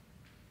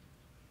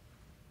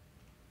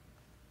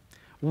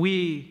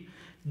 We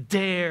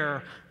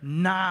dare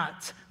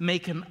not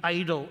make an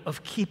idol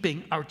of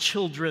keeping our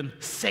children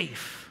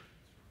safe.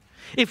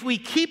 If we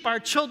keep our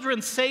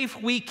children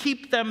safe, we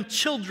keep them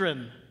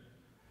children.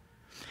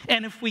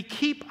 And if we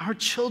keep our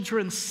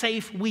children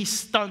safe, we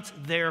stunt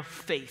their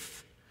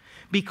faith.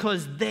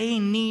 Because they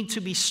need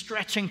to be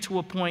stretching to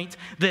a point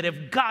that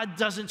if God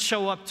doesn't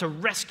show up to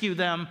rescue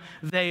them,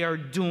 they are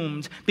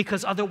doomed.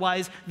 Because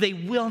otherwise, they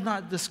will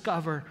not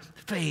discover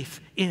faith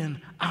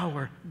in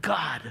our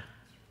God.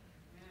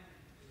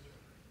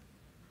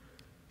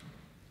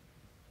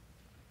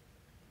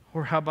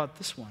 Or how about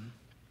this one?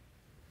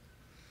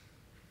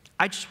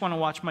 I just want to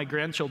watch my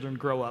grandchildren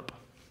grow up.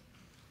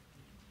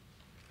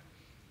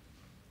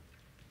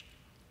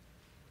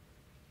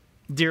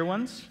 Dear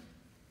ones,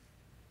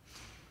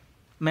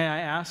 may I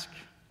ask,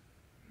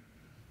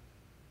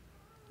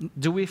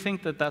 do we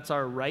think that that's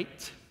our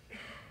right?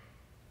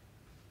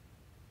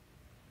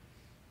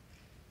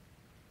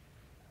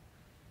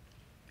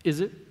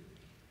 Is it?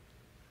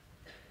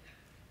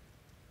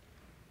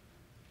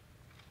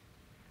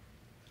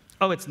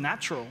 Oh, it's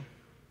natural.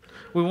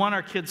 We want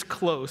our kids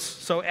close,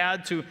 so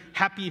add to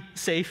happy,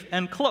 safe,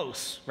 and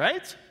close,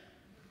 right?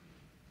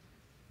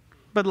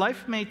 But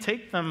life may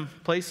take them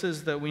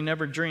places that we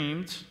never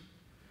dreamed.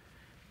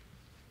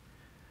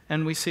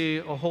 And we see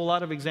a whole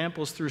lot of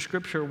examples through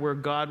Scripture where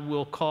God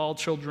will call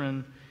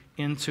children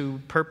into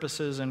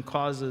purposes and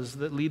causes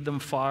that lead them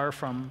far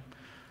from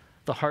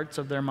the hearts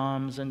of their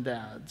moms and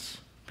dads.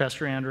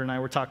 Pastor Andrew and I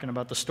were talking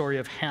about the story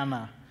of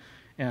Hannah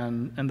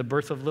and the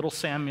birth of little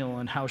Samuel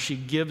and how she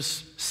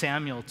gives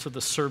Samuel to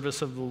the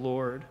service of the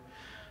Lord,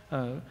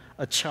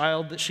 a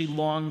child that she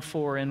longed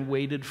for and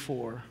waited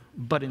for,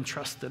 but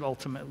entrusted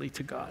ultimately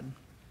to God.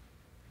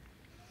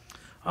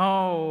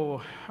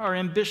 Oh, our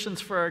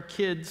ambitions for our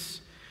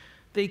kids,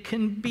 they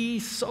can be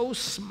so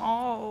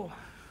small.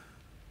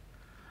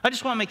 I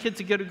just want my kid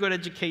to get a good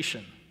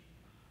education.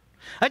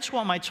 I just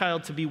want my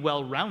child to be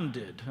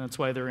well-rounded. That's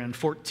why they're in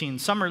 14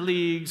 summer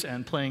leagues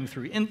and playing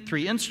 3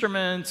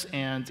 instruments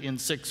and in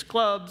 6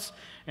 clubs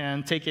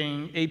and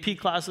taking AP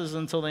classes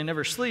until they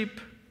never sleep.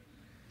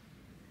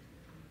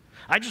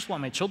 I just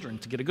want my children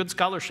to get a good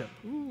scholarship.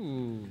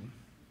 Ooh.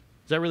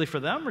 Is that really for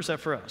them or is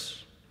that for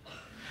us?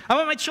 I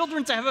want my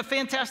children to have a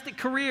fantastic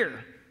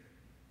career.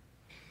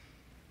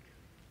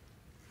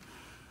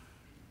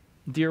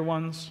 Dear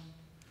ones,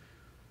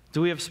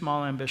 do we have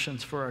small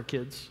ambitions for our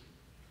kids?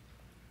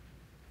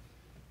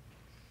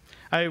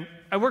 I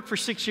worked for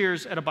 6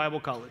 years at a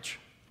Bible college.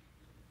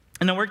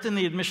 And I worked in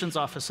the admissions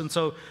office. And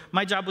so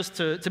my job was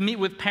to meet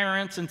with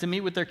parents and to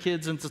meet with their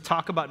kids and to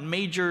talk about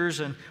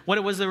majors and what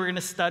it was they were going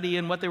to study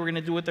and what they were going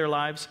to do with their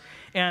lives.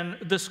 And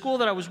the school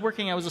that I was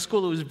working at was a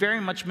school that was very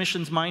much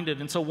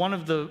missions-minded. And so one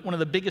of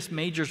the biggest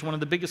majors, one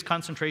of the biggest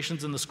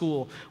concentrations in the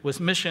school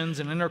was missions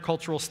and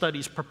intercultural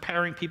studies,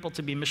 preparing people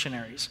to be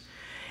missionaries.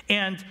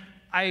 And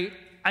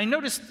I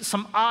noticed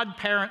some odd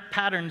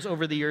patterns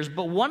over the years,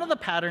 but one of the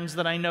patterns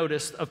that I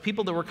noticed of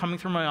people that were coming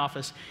through my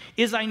office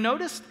is I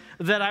noticed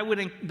that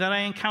I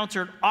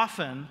encountered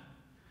often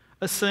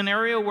a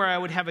scenario where I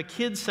would have a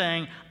kid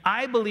saying,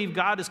 I believe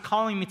God is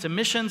calling me to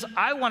missions.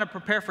 I want to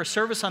prepare for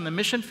service on the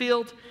mission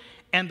field.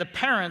 And the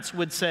parents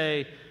would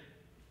say,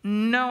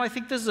 no, I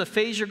think this is a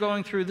phase you're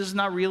going through. This is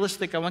not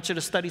realistic. I want you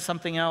to study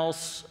something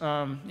else.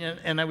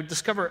 And I would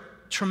discover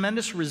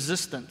tremendous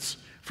resistance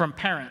from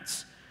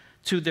parents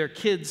to their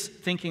kids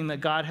thinking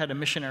that God had a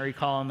missionary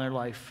call on their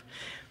life.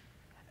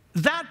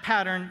 That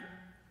pattern,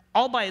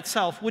 all by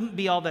itself, wouldn't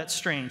be all that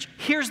strange.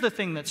 Here's the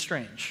thing that's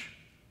strange.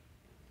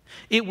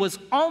 It was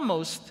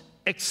almost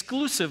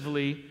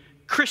exclusively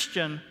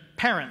Christian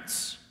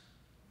parents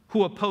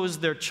who opposed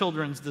their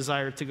children's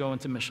desire to go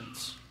into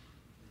missions.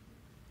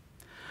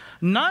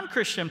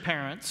 Non-Christian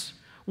parents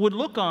would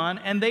look on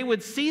and they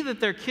would see that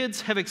their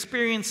kids have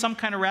experienced some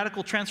kind of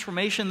radical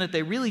transformation that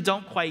they really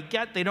don't quite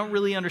get. They don't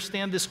really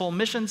understand this whole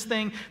missions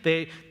thing.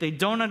 They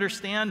don't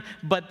understand,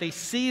 but they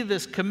see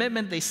this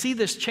commitment. They see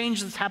this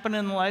change that's happening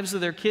in the lives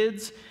of their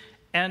kids.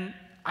 And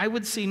I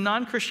would see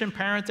non-Christian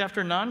parent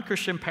after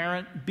non-Christian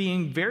parent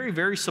being very,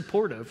 very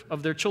supportive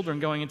of their children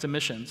going into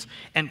missions.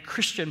 And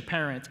Christian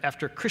parent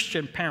after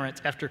Christian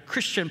parent after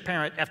Christian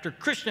parent after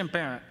Christian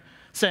parent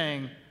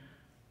saying,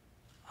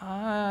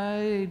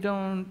 I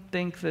don't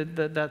think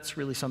that that's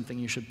really something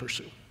you should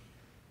pursue.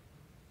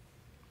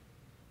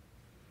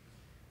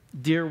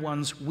 Dear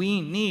ones, we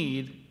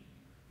need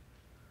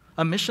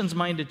a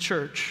missions-minded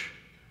church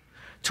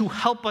to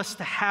help us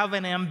to have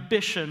an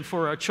ambition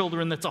for our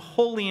children that's a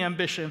holy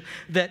ambition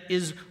that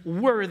is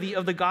worthy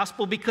of the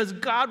gospel, because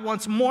God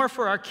wants more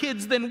for our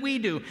kids than we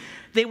do.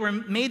 They were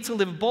made to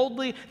live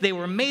boldly. They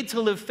were made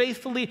to live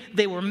faithfully.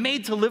 They were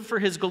made to live for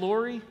His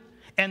glory.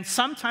 And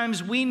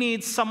sometimes we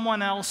need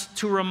someone else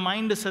to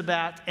remind us of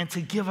that and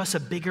to give us a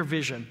bigger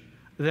vision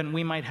than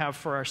we might have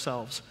for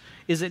ourselves.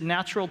 Is it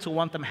natural to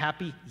want them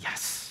happy?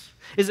 Yes.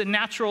 Is it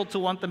natural to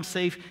want them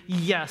safe?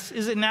 Yes.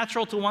 Is it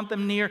natural to want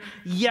them near?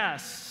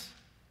 Yes.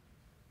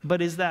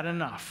 But is that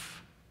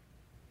enough?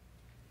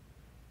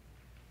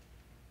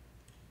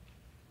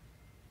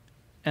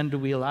 And do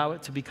we allow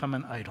it to become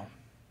an idol?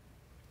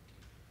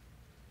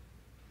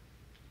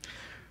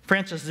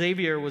 Francis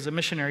Xavier was a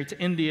missionary to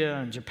India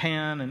and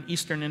Japan and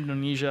eastern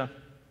Indonesia.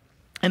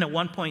 And at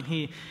one point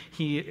he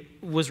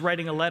was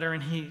writing a letter,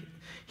 and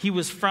he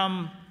was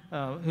from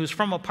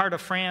a part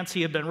of France.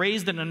 He had been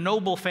raised in a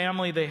noble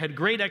family. They had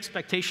great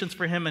expectations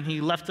for him, and he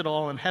left it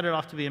all and headed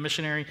off to be a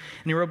missionary.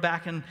 And he wrote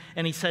back and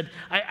he said,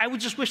 I would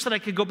just wish that I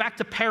could go back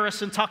to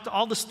Paris and talk to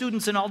all the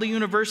students in all the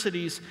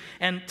universities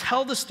and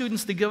tell the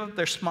students to give up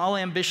their small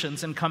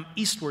ambitions and come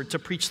eastward to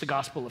preach the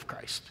gospel of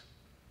Christ.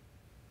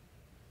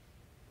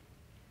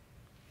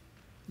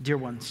 Dear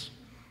ones,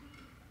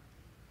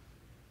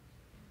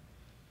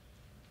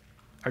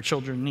 our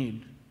children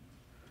need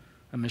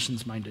a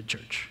missions-minded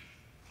church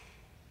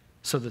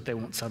so that they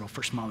won't settle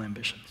for small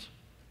ambitions.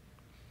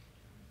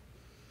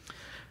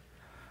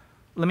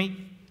 Let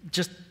me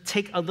just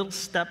take a little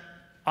step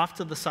off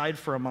to the side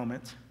for a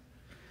moment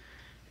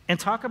and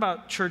talk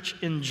about church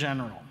in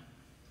general,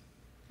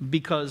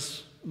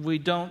 because we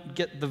don't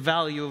get the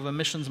value of a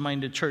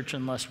missions-minded church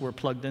unless we're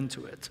plugged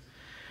into it.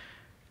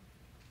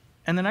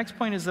 And the next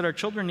point is that our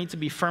children need to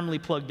be firmly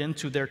plugged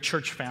into their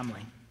church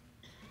family.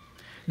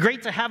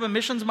 Great to have a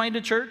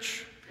missions-minded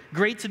church.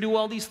 Great to do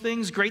all these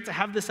things. Great to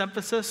have this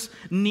emphasis.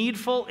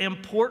 Needful,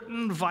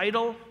 important,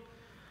 vital.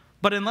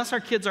 But unless our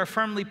kids are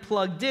firmly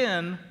plugged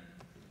in,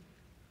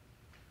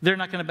 they're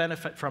not going to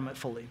benefit from it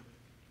fully.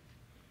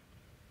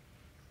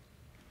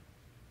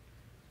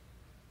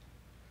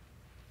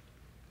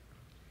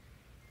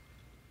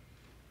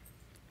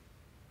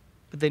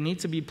 But they need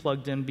to be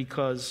plugged in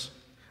because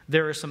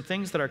there are some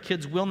things that our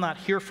kids will not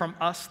hear from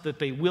us that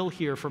they will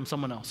hear from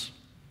someone else.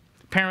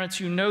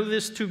 Parents, you know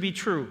this to be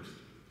true.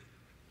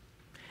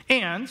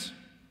 And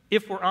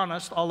if we're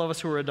honest, all of us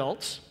who are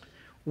adults,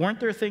 weren't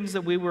there things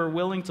that we were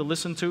willing to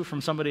listen to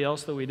from somebody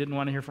else that we didn't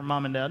want to hear from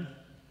mom and dad?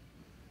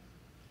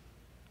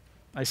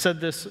 I said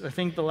this, I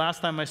think the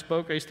last time I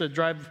spoke. I used to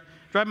drive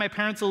my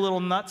parents a little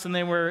nuts, and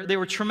they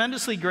were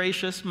tremendously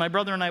gracious. My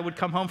brother and I would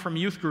come home from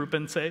youth group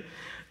and say,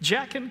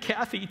 Jack and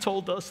Kathy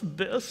told us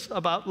this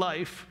about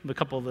life. The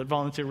couple that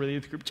volunteered with the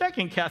youth group, Jack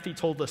and Kathy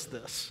told us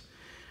this.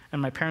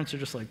 And my parents are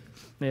just like,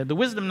 they had the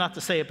wisdom not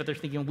to say it, but they're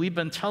thinking, we've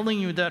been telling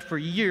you that for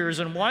years,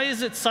 and why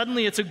is it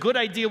suddenly it's a good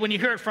idea when you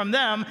hear it from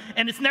them,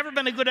 and it's never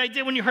been a good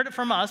idea when you heard it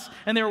from us?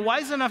 And they were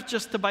wise enough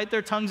just to bite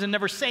their tongues and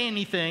never say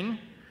anything,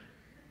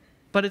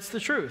 but it's the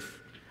truth.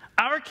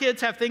 Our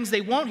kids have things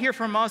they won't hear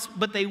from us,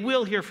 but they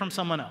will hear from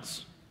someone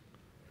else.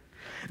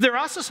 There are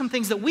also some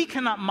things that we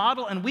cannot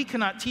model and we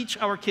cannot teach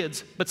our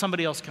kids, but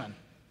somebody else can.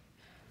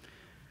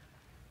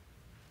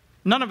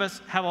 None of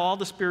us have all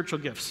the spiritual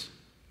gifts.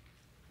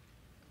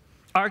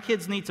 Our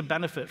kids need to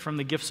benefit from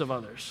the gifts of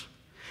others.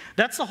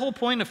 That's the whole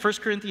point of 1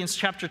 Corinthians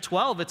chapter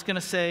 12. It's going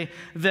to say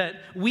that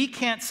we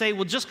can't say,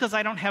 well, just because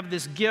I don't have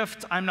this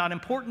gift, I'm not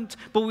important.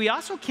 But we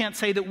also can't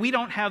say that we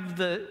don't have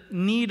the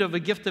need of a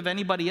gift of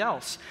anybody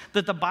else.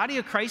 That the body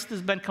of Christ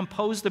has been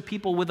composed of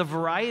people with a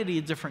variety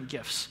of different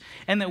gifts.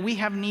 And that we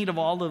have need of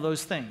all of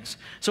those things.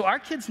 So our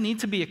kids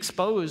need to be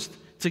exposed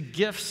to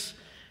gifts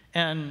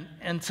and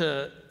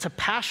to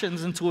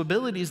passions and to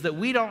abilities that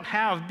we don't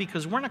have,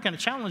 because we're not going to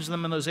challenge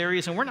them in those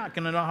areas, and we're not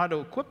going to know how to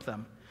equip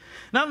them.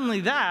 Not only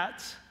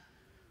that,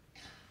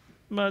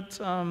 but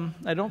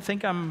I don't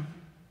think I'm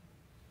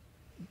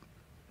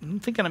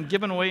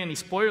giving away any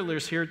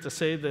spoilers here to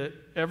say that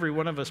every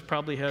one of us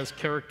probably has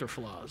character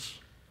flaws.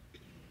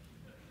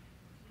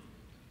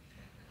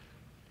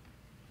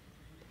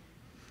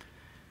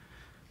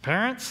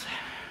 Parents,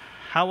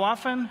 how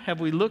often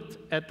have we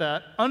looked at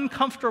that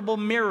uncomfortable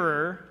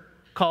mirror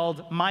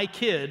called my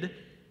kid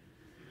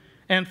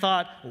and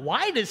thought,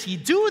 why does he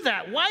do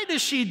that? Why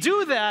does she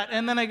do that?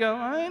 And then I go,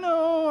 I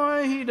know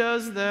why he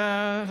does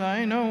that.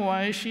 I know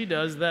why she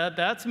does that.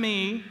 That's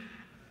me.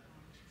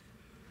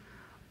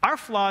 Our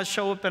flaws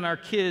show up in our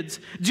kids.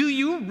 Do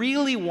you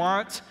really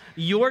want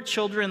your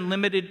children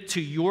limited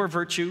to your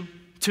virtue,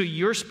 to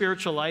your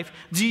spiritual life?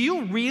 Do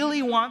you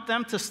really want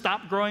them to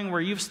stop growing where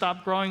you've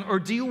stopped growing? Or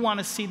do you want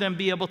to see them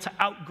be able to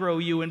outgrow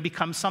you and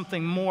become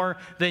something more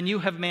than you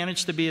have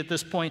managed to be at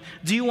this point?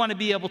 Do you want to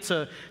be able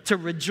to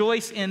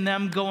rejoice in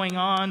them going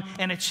on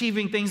and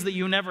achieving things that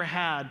you never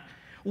had?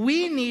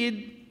 We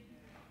need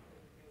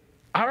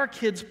our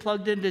kids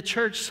plugged into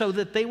church so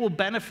that they will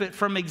benefit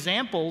from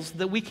examples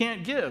that we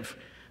can't give.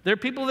 There are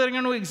people that are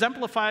going to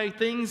exemplify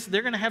things.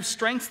 They're going to have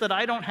strengths that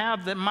I don't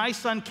have, that my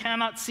son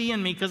cannot see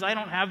in me because I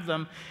don't have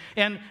them.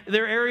 And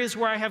there are areas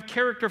where I have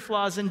character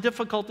flaws and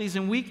difficulties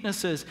and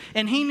weaknesses.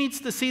 And he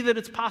needs to see that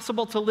it's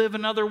possible to live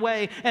another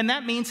way. And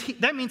that means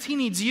he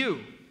needs you.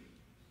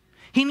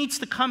 He needs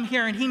to come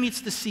here and he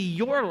needs to see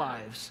your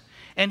lives.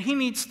 And he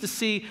needs to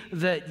see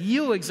that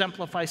you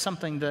exemplify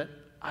something that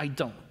I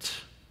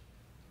don't.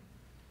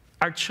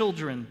 Our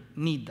children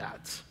need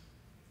that.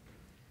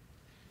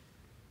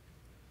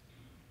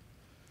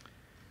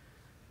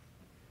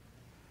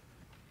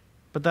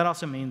 But that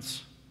also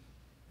means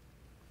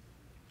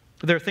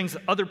there are things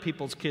that other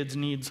people's kids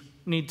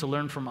need to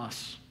learn from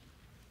us.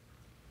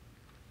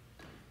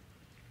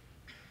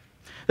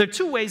 There are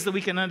two ways that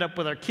we can end up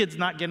with our kids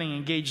not getting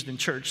engaged in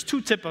church, two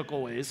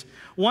typical ways.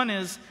 One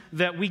is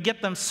that we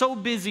get them so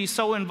busy,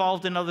 so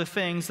involved in other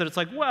things that it's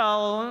like,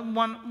 well, I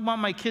want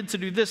my kid to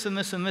do this and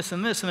this and this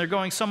and this, and they're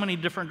going so many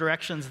different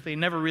directions that they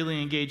never really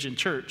engage in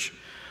church.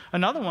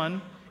 Another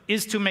one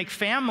is to make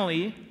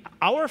family,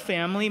 our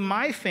family,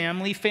 my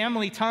family,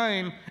 family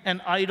time, an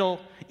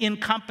idol in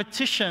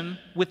competition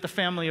with the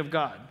family of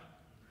God.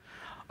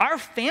 Our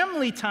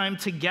family time,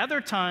 together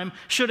time,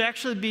 should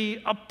actually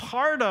be a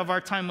part of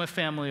our time with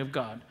family of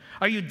God.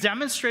 Are you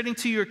demonstrating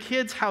to your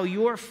kids how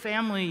your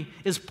family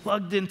is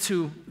plugged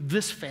into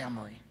this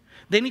family?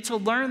 They need to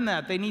learn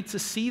that. They need to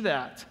see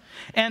that.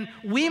 And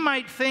we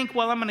might think,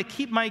 well, I'm going to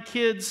keep my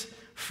kids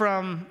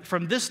from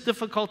this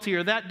difficulty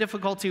or that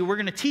difficulty. We're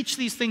going to teach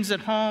these things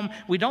at home.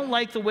 We don't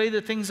like the way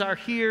that things are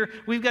here.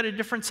 We've got a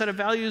different set of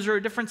values or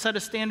a different set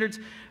of standards.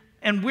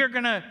 And we're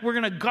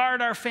gonna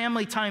guard our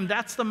family time.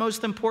 That's the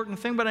most important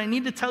thing. But I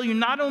need to tell you,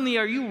 not only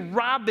are you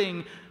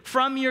robbing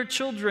from your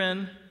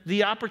children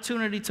the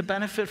opportunity to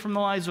benefit from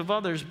the lives of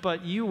others,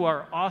 but you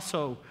are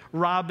also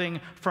robbing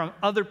from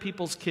other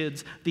people's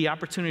kids the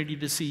opportunity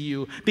to see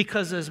you.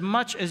 Because as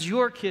much as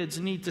your kids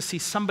need to see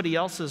somebody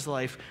else's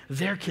life,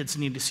 their kids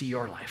need to see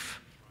your life.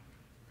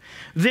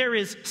 There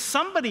is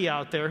somebody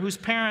out there whose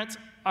parents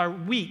are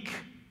weak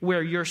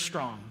where you're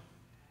strong.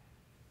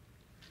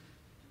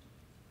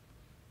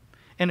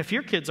 And if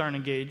your kids aren't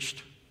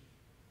engaged,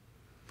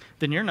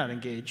 then you're not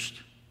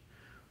engaged,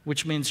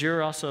 which means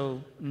you're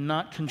also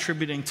not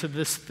contributing to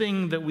this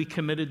thing that we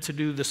committed to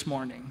do this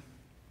morning.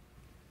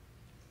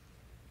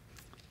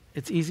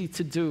 It's easy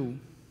to do,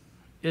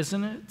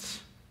 isn't it?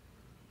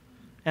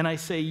 And I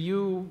say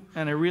you,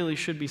 and I really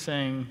should be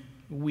saying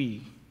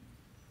we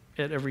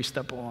at every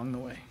step along the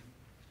way.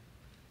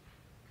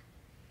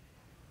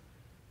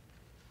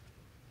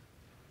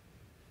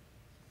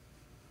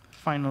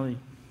 Finally,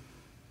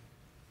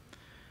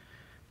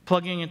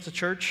 plugging into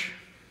church,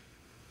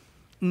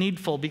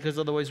 needful because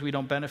otherwise we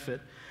don't benefit.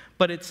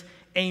 But it's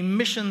a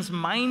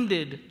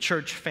missions-minded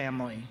church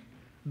family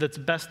that's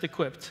best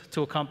equipped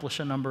to accomplish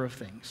a number of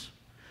things.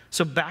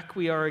 So back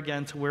we are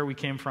again to where we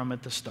came from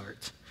at the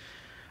start.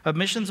 A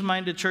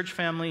missions-minded church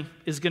family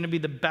is going to be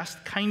the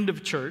best kind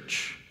of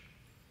church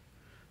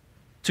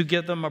to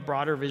give them a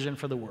broader vision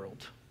for the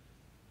world.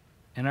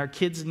 And our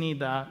kids need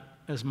that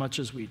as much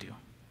as we do.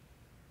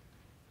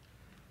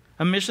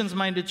 A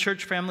missions-minded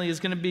church family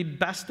is going to be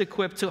best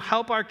equipped to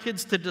help our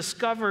kids to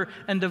discover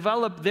and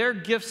develop their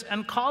gifts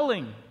and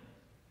calling.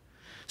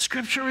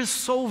 Scripture is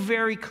so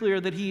very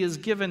clear that he has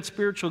given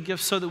spiritual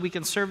gifts so that we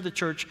can serve the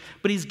church,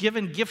 but he's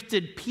given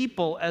gifted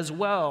people as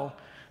well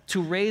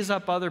to raise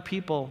up other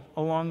people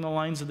along the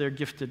lines of their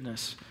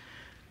giftedness.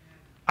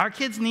 Our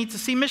kids need to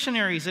see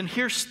missionaries and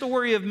hear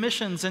story of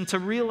missions and to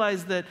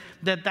realize that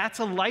that's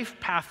a life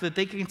path that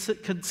they can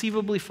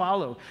conceivably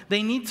follow.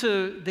 They need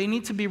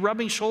to be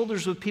rubbing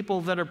shoulders with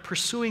people that are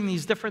pursuing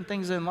these different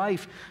things in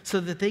life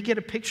so that they get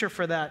a picture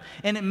for that.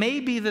 And it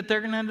may be that they're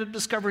going to end up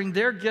discovering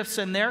their gifts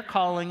and their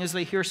calling as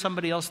they hear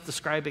somebody else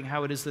describing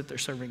how it is that they're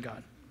serving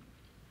God.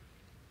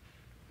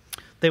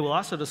 They will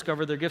also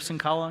discover their gifts and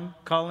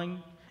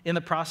calling in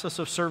the process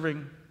of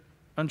serving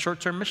on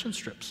short-term mission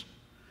trips.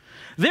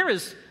 There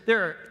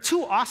are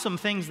two awesome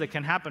things that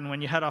can happen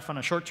when you head off on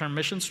a short-term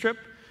mission trip.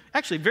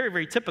 Actually, very,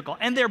 very typical.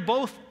 And they're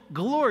both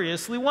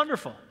gloriously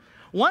wonderful.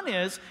 One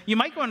is, you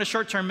might go on a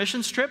short-term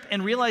mission trip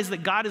and realize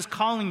that God is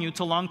calling you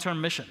to long-term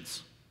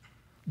missions.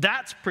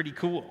 That's pretty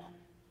cool.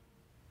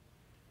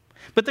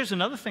 But there's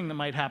another thing that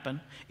might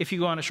happen if you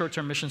go on a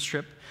short-term mission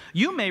trip.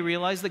 You may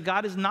realize that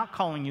God is not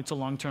calling you to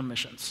long-term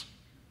missions.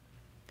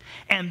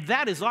 And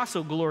that is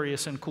also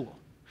glorious and cool.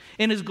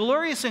 And is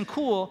glorious and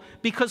cool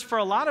because for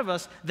a lot of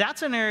us,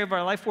 that's an area of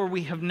our life where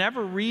we have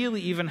never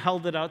really even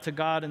held it out to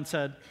God and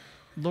said,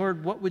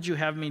 Lord, what would you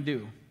have me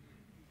do?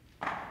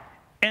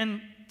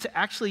 And to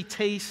actually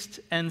taste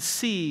and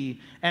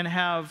see and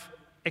have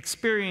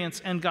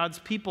experience and God's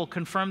people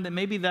confirm that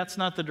maybe that's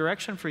not the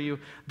direction for you,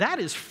 that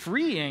is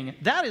freeing.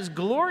 That is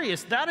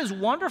glorious. That is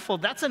wonderful.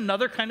 That's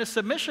another kind of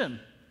submission.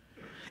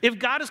 If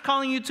God is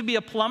calling you to be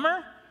a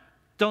plumber,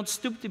 don't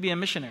stoop to be a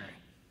missionary.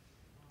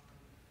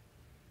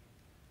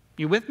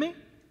 You with me?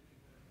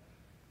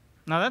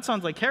 Now that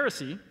sounds like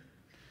heresy,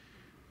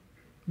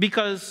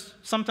 because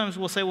sometimes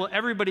we'll say, well,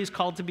 everybody's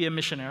called to be a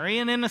missionary.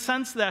 And in a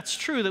sense, that's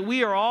true, that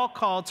we are all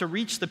called to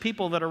reach the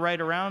people that are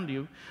right around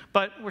you.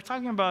 But if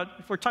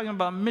we're talking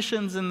about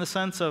missions in the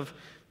sense of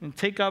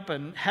take up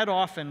and head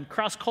off and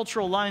cross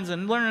cultural lines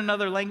and learn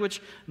another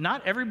language,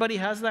 not everybody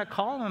has that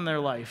call in their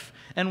life.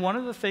 And one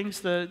of the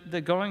things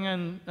that going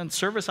and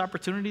service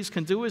opportunities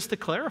can do is to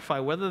clarify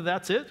whether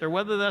that's it or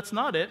whether that's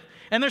not it.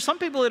 And there's some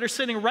people that are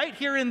sitting right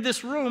here in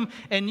this room,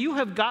 and you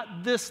have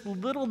got this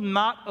little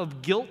knot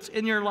of guilt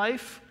in your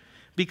life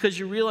because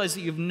you realize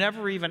that you've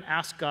never even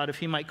asked God if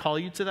he might call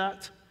you to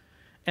that.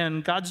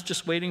 And God's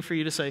just waiting for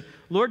you to say,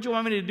 Lord, do you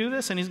want me to do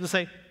this? And he's going to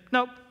say,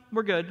 nope,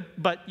 we're good,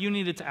 but you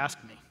needed to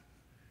ask me.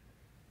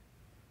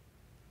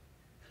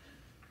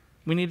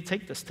 We need to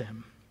take this to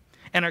him.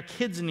 And our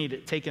kids need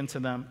it taken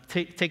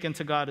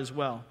to God as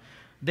well.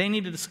 They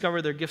need to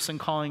discover their gifts and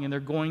calling, and they're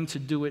going to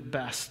do it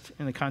best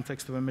in the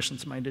context of a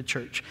missions-minded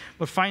church.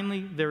 But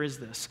finally, there is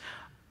this.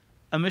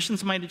 A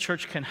missions-minded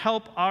church can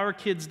help our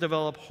kids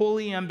develop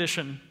holy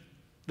ambition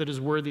that is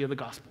worthy of the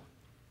gospel.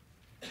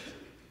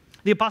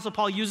 The Apostle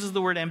Paul uses the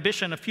word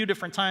ambition a few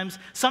different times.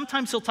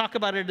 Sometimes he'll talk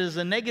about it as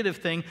a negative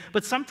thing,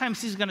 but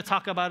sometimes he's going to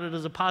talk about it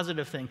as a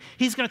positive thing.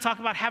 He's going to talk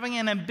about having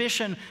an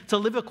ambition to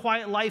live a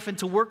quiet life and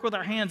to work with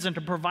our hands and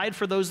to provide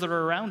for those that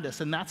are around us,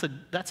 and that's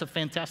a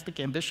fantastic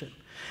ambition.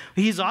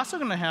 He's also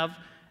going to have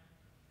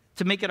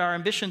to make it our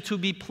ambition to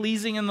be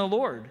pleasing in the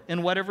Lord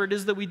in whatever it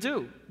is that we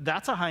do.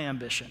 That's a high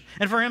ambition.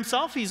 And for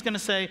himself, he's going to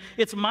say,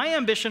 it's my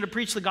ambition to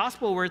preach the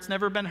gospel where it's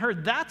never been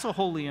heard. That's a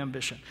holy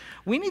ambition.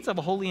 We need to have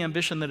a holy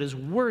ambition that is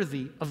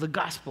worthy of the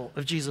gospel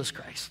of Jesus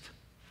Christ.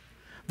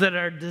 That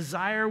our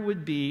desire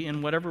would be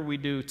in whatever we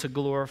do to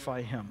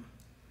glorify him.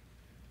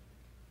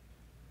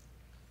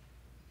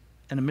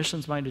 And a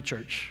missions-minded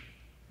church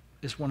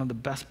is one of the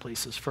best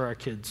places for our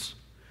kids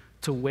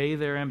to weigh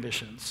their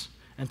ambitions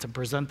and to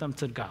present them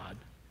to God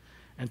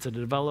and to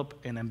develop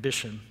an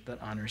ambition that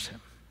honors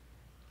him.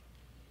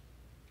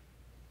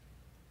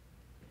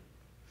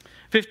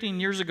 15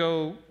 years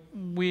ago,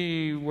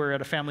 we were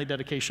at a family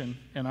dedication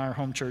in our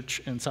home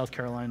church in South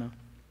Carolina.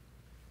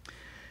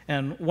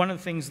 And one of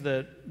the things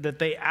that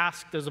they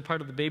asked as a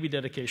part of the baby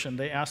dedication,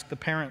 they asked the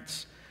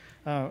parents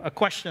a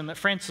question that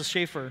Francis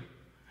Schaeffer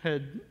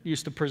had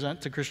used to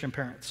present to Christian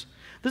parents.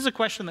 This is a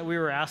question that we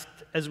were asked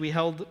as we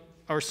held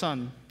our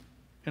son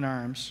in our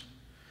arms.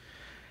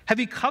 Have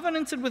you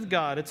covenanted with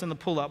God? It's in the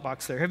pull-out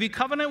box there. Have you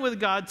covenanted with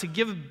God to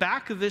give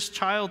back this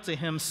child to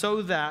him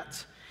so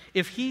that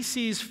if he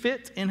sees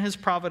fit in his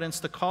providence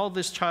to call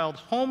this child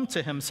home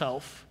to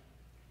himself,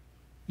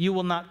 you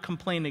will not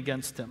complain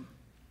against him?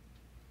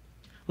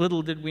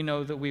 Little did we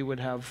know that we would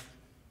have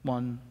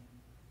one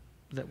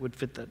that would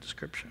fit that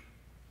description.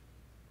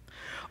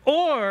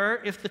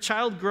 Or if the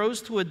child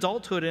grows to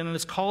adulthood and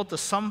is called to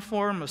some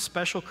form of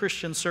special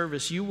Christian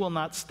service, you will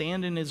not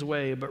stand in his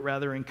way, but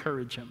rather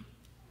encourage him.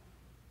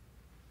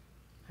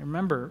 I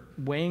remember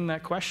weighing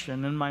that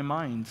question in my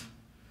mind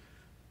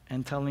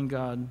and telling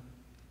God,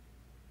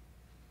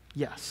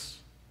 yes,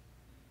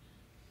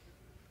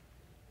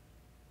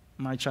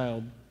 my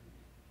child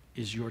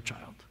is your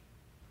child.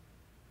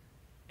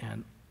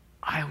 And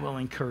I will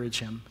encourage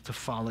him to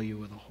follow you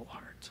with a whole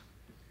heart.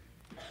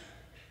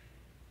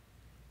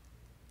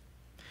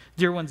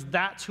 Dear ones,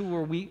 that's who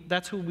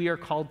we are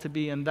called to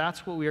be, and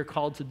that's what we are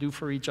called to do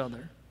for each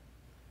other.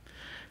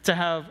 To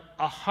have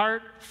a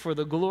heart for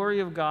the glory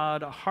of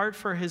God, a heart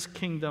for his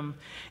kingdom,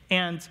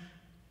 and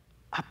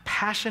a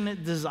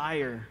passionate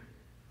desire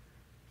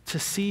to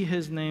see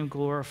his name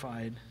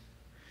glorified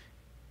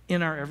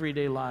in our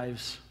everyday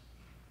lives.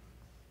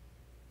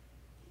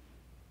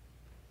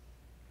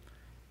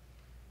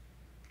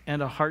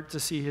 And a heart to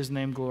see his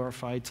name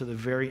glorified to the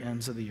very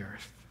ends of the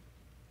earth.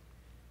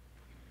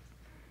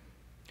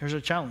 Here's a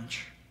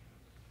challenge.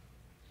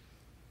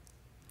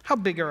 How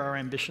big are our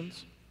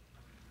ambitions?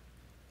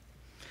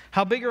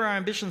 How big are our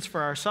ambitions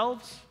for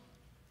ourselves?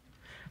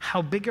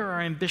 How big are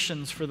our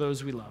ambitions for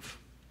those we love?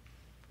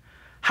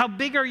 How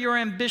big are your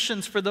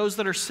ambitions for those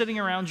that are sitting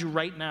around you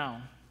right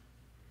now?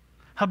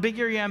 How big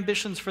are your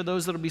ambitions for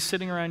those that will be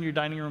sitting around your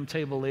dining room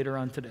table later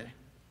on today?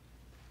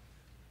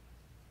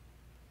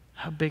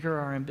 How big are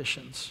our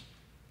ambitions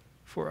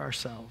for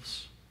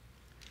ourselves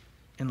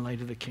in light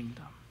of the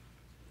kingdom?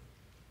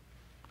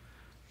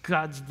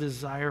 God's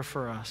desire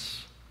for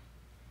us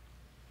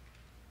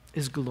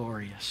is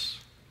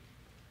glorious.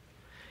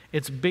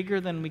 It's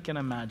bigger than we can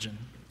imagine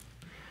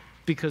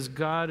because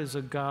God is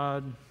a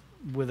God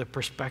with a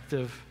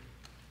perspective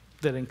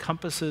that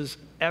encompasses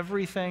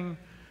everything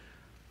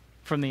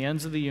from the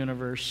ends of the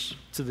universe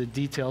to the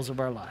details of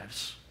our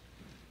lives.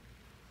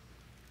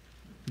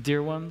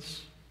 Dear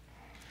ones,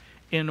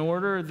 in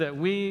order that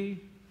we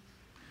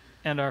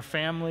and our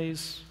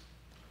families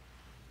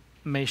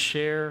may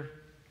share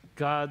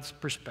God's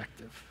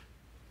perspective.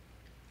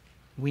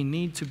 We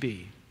need to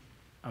be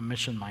a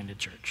mission-minded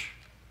church.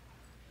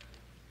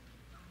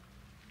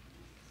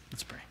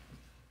 Let's pray.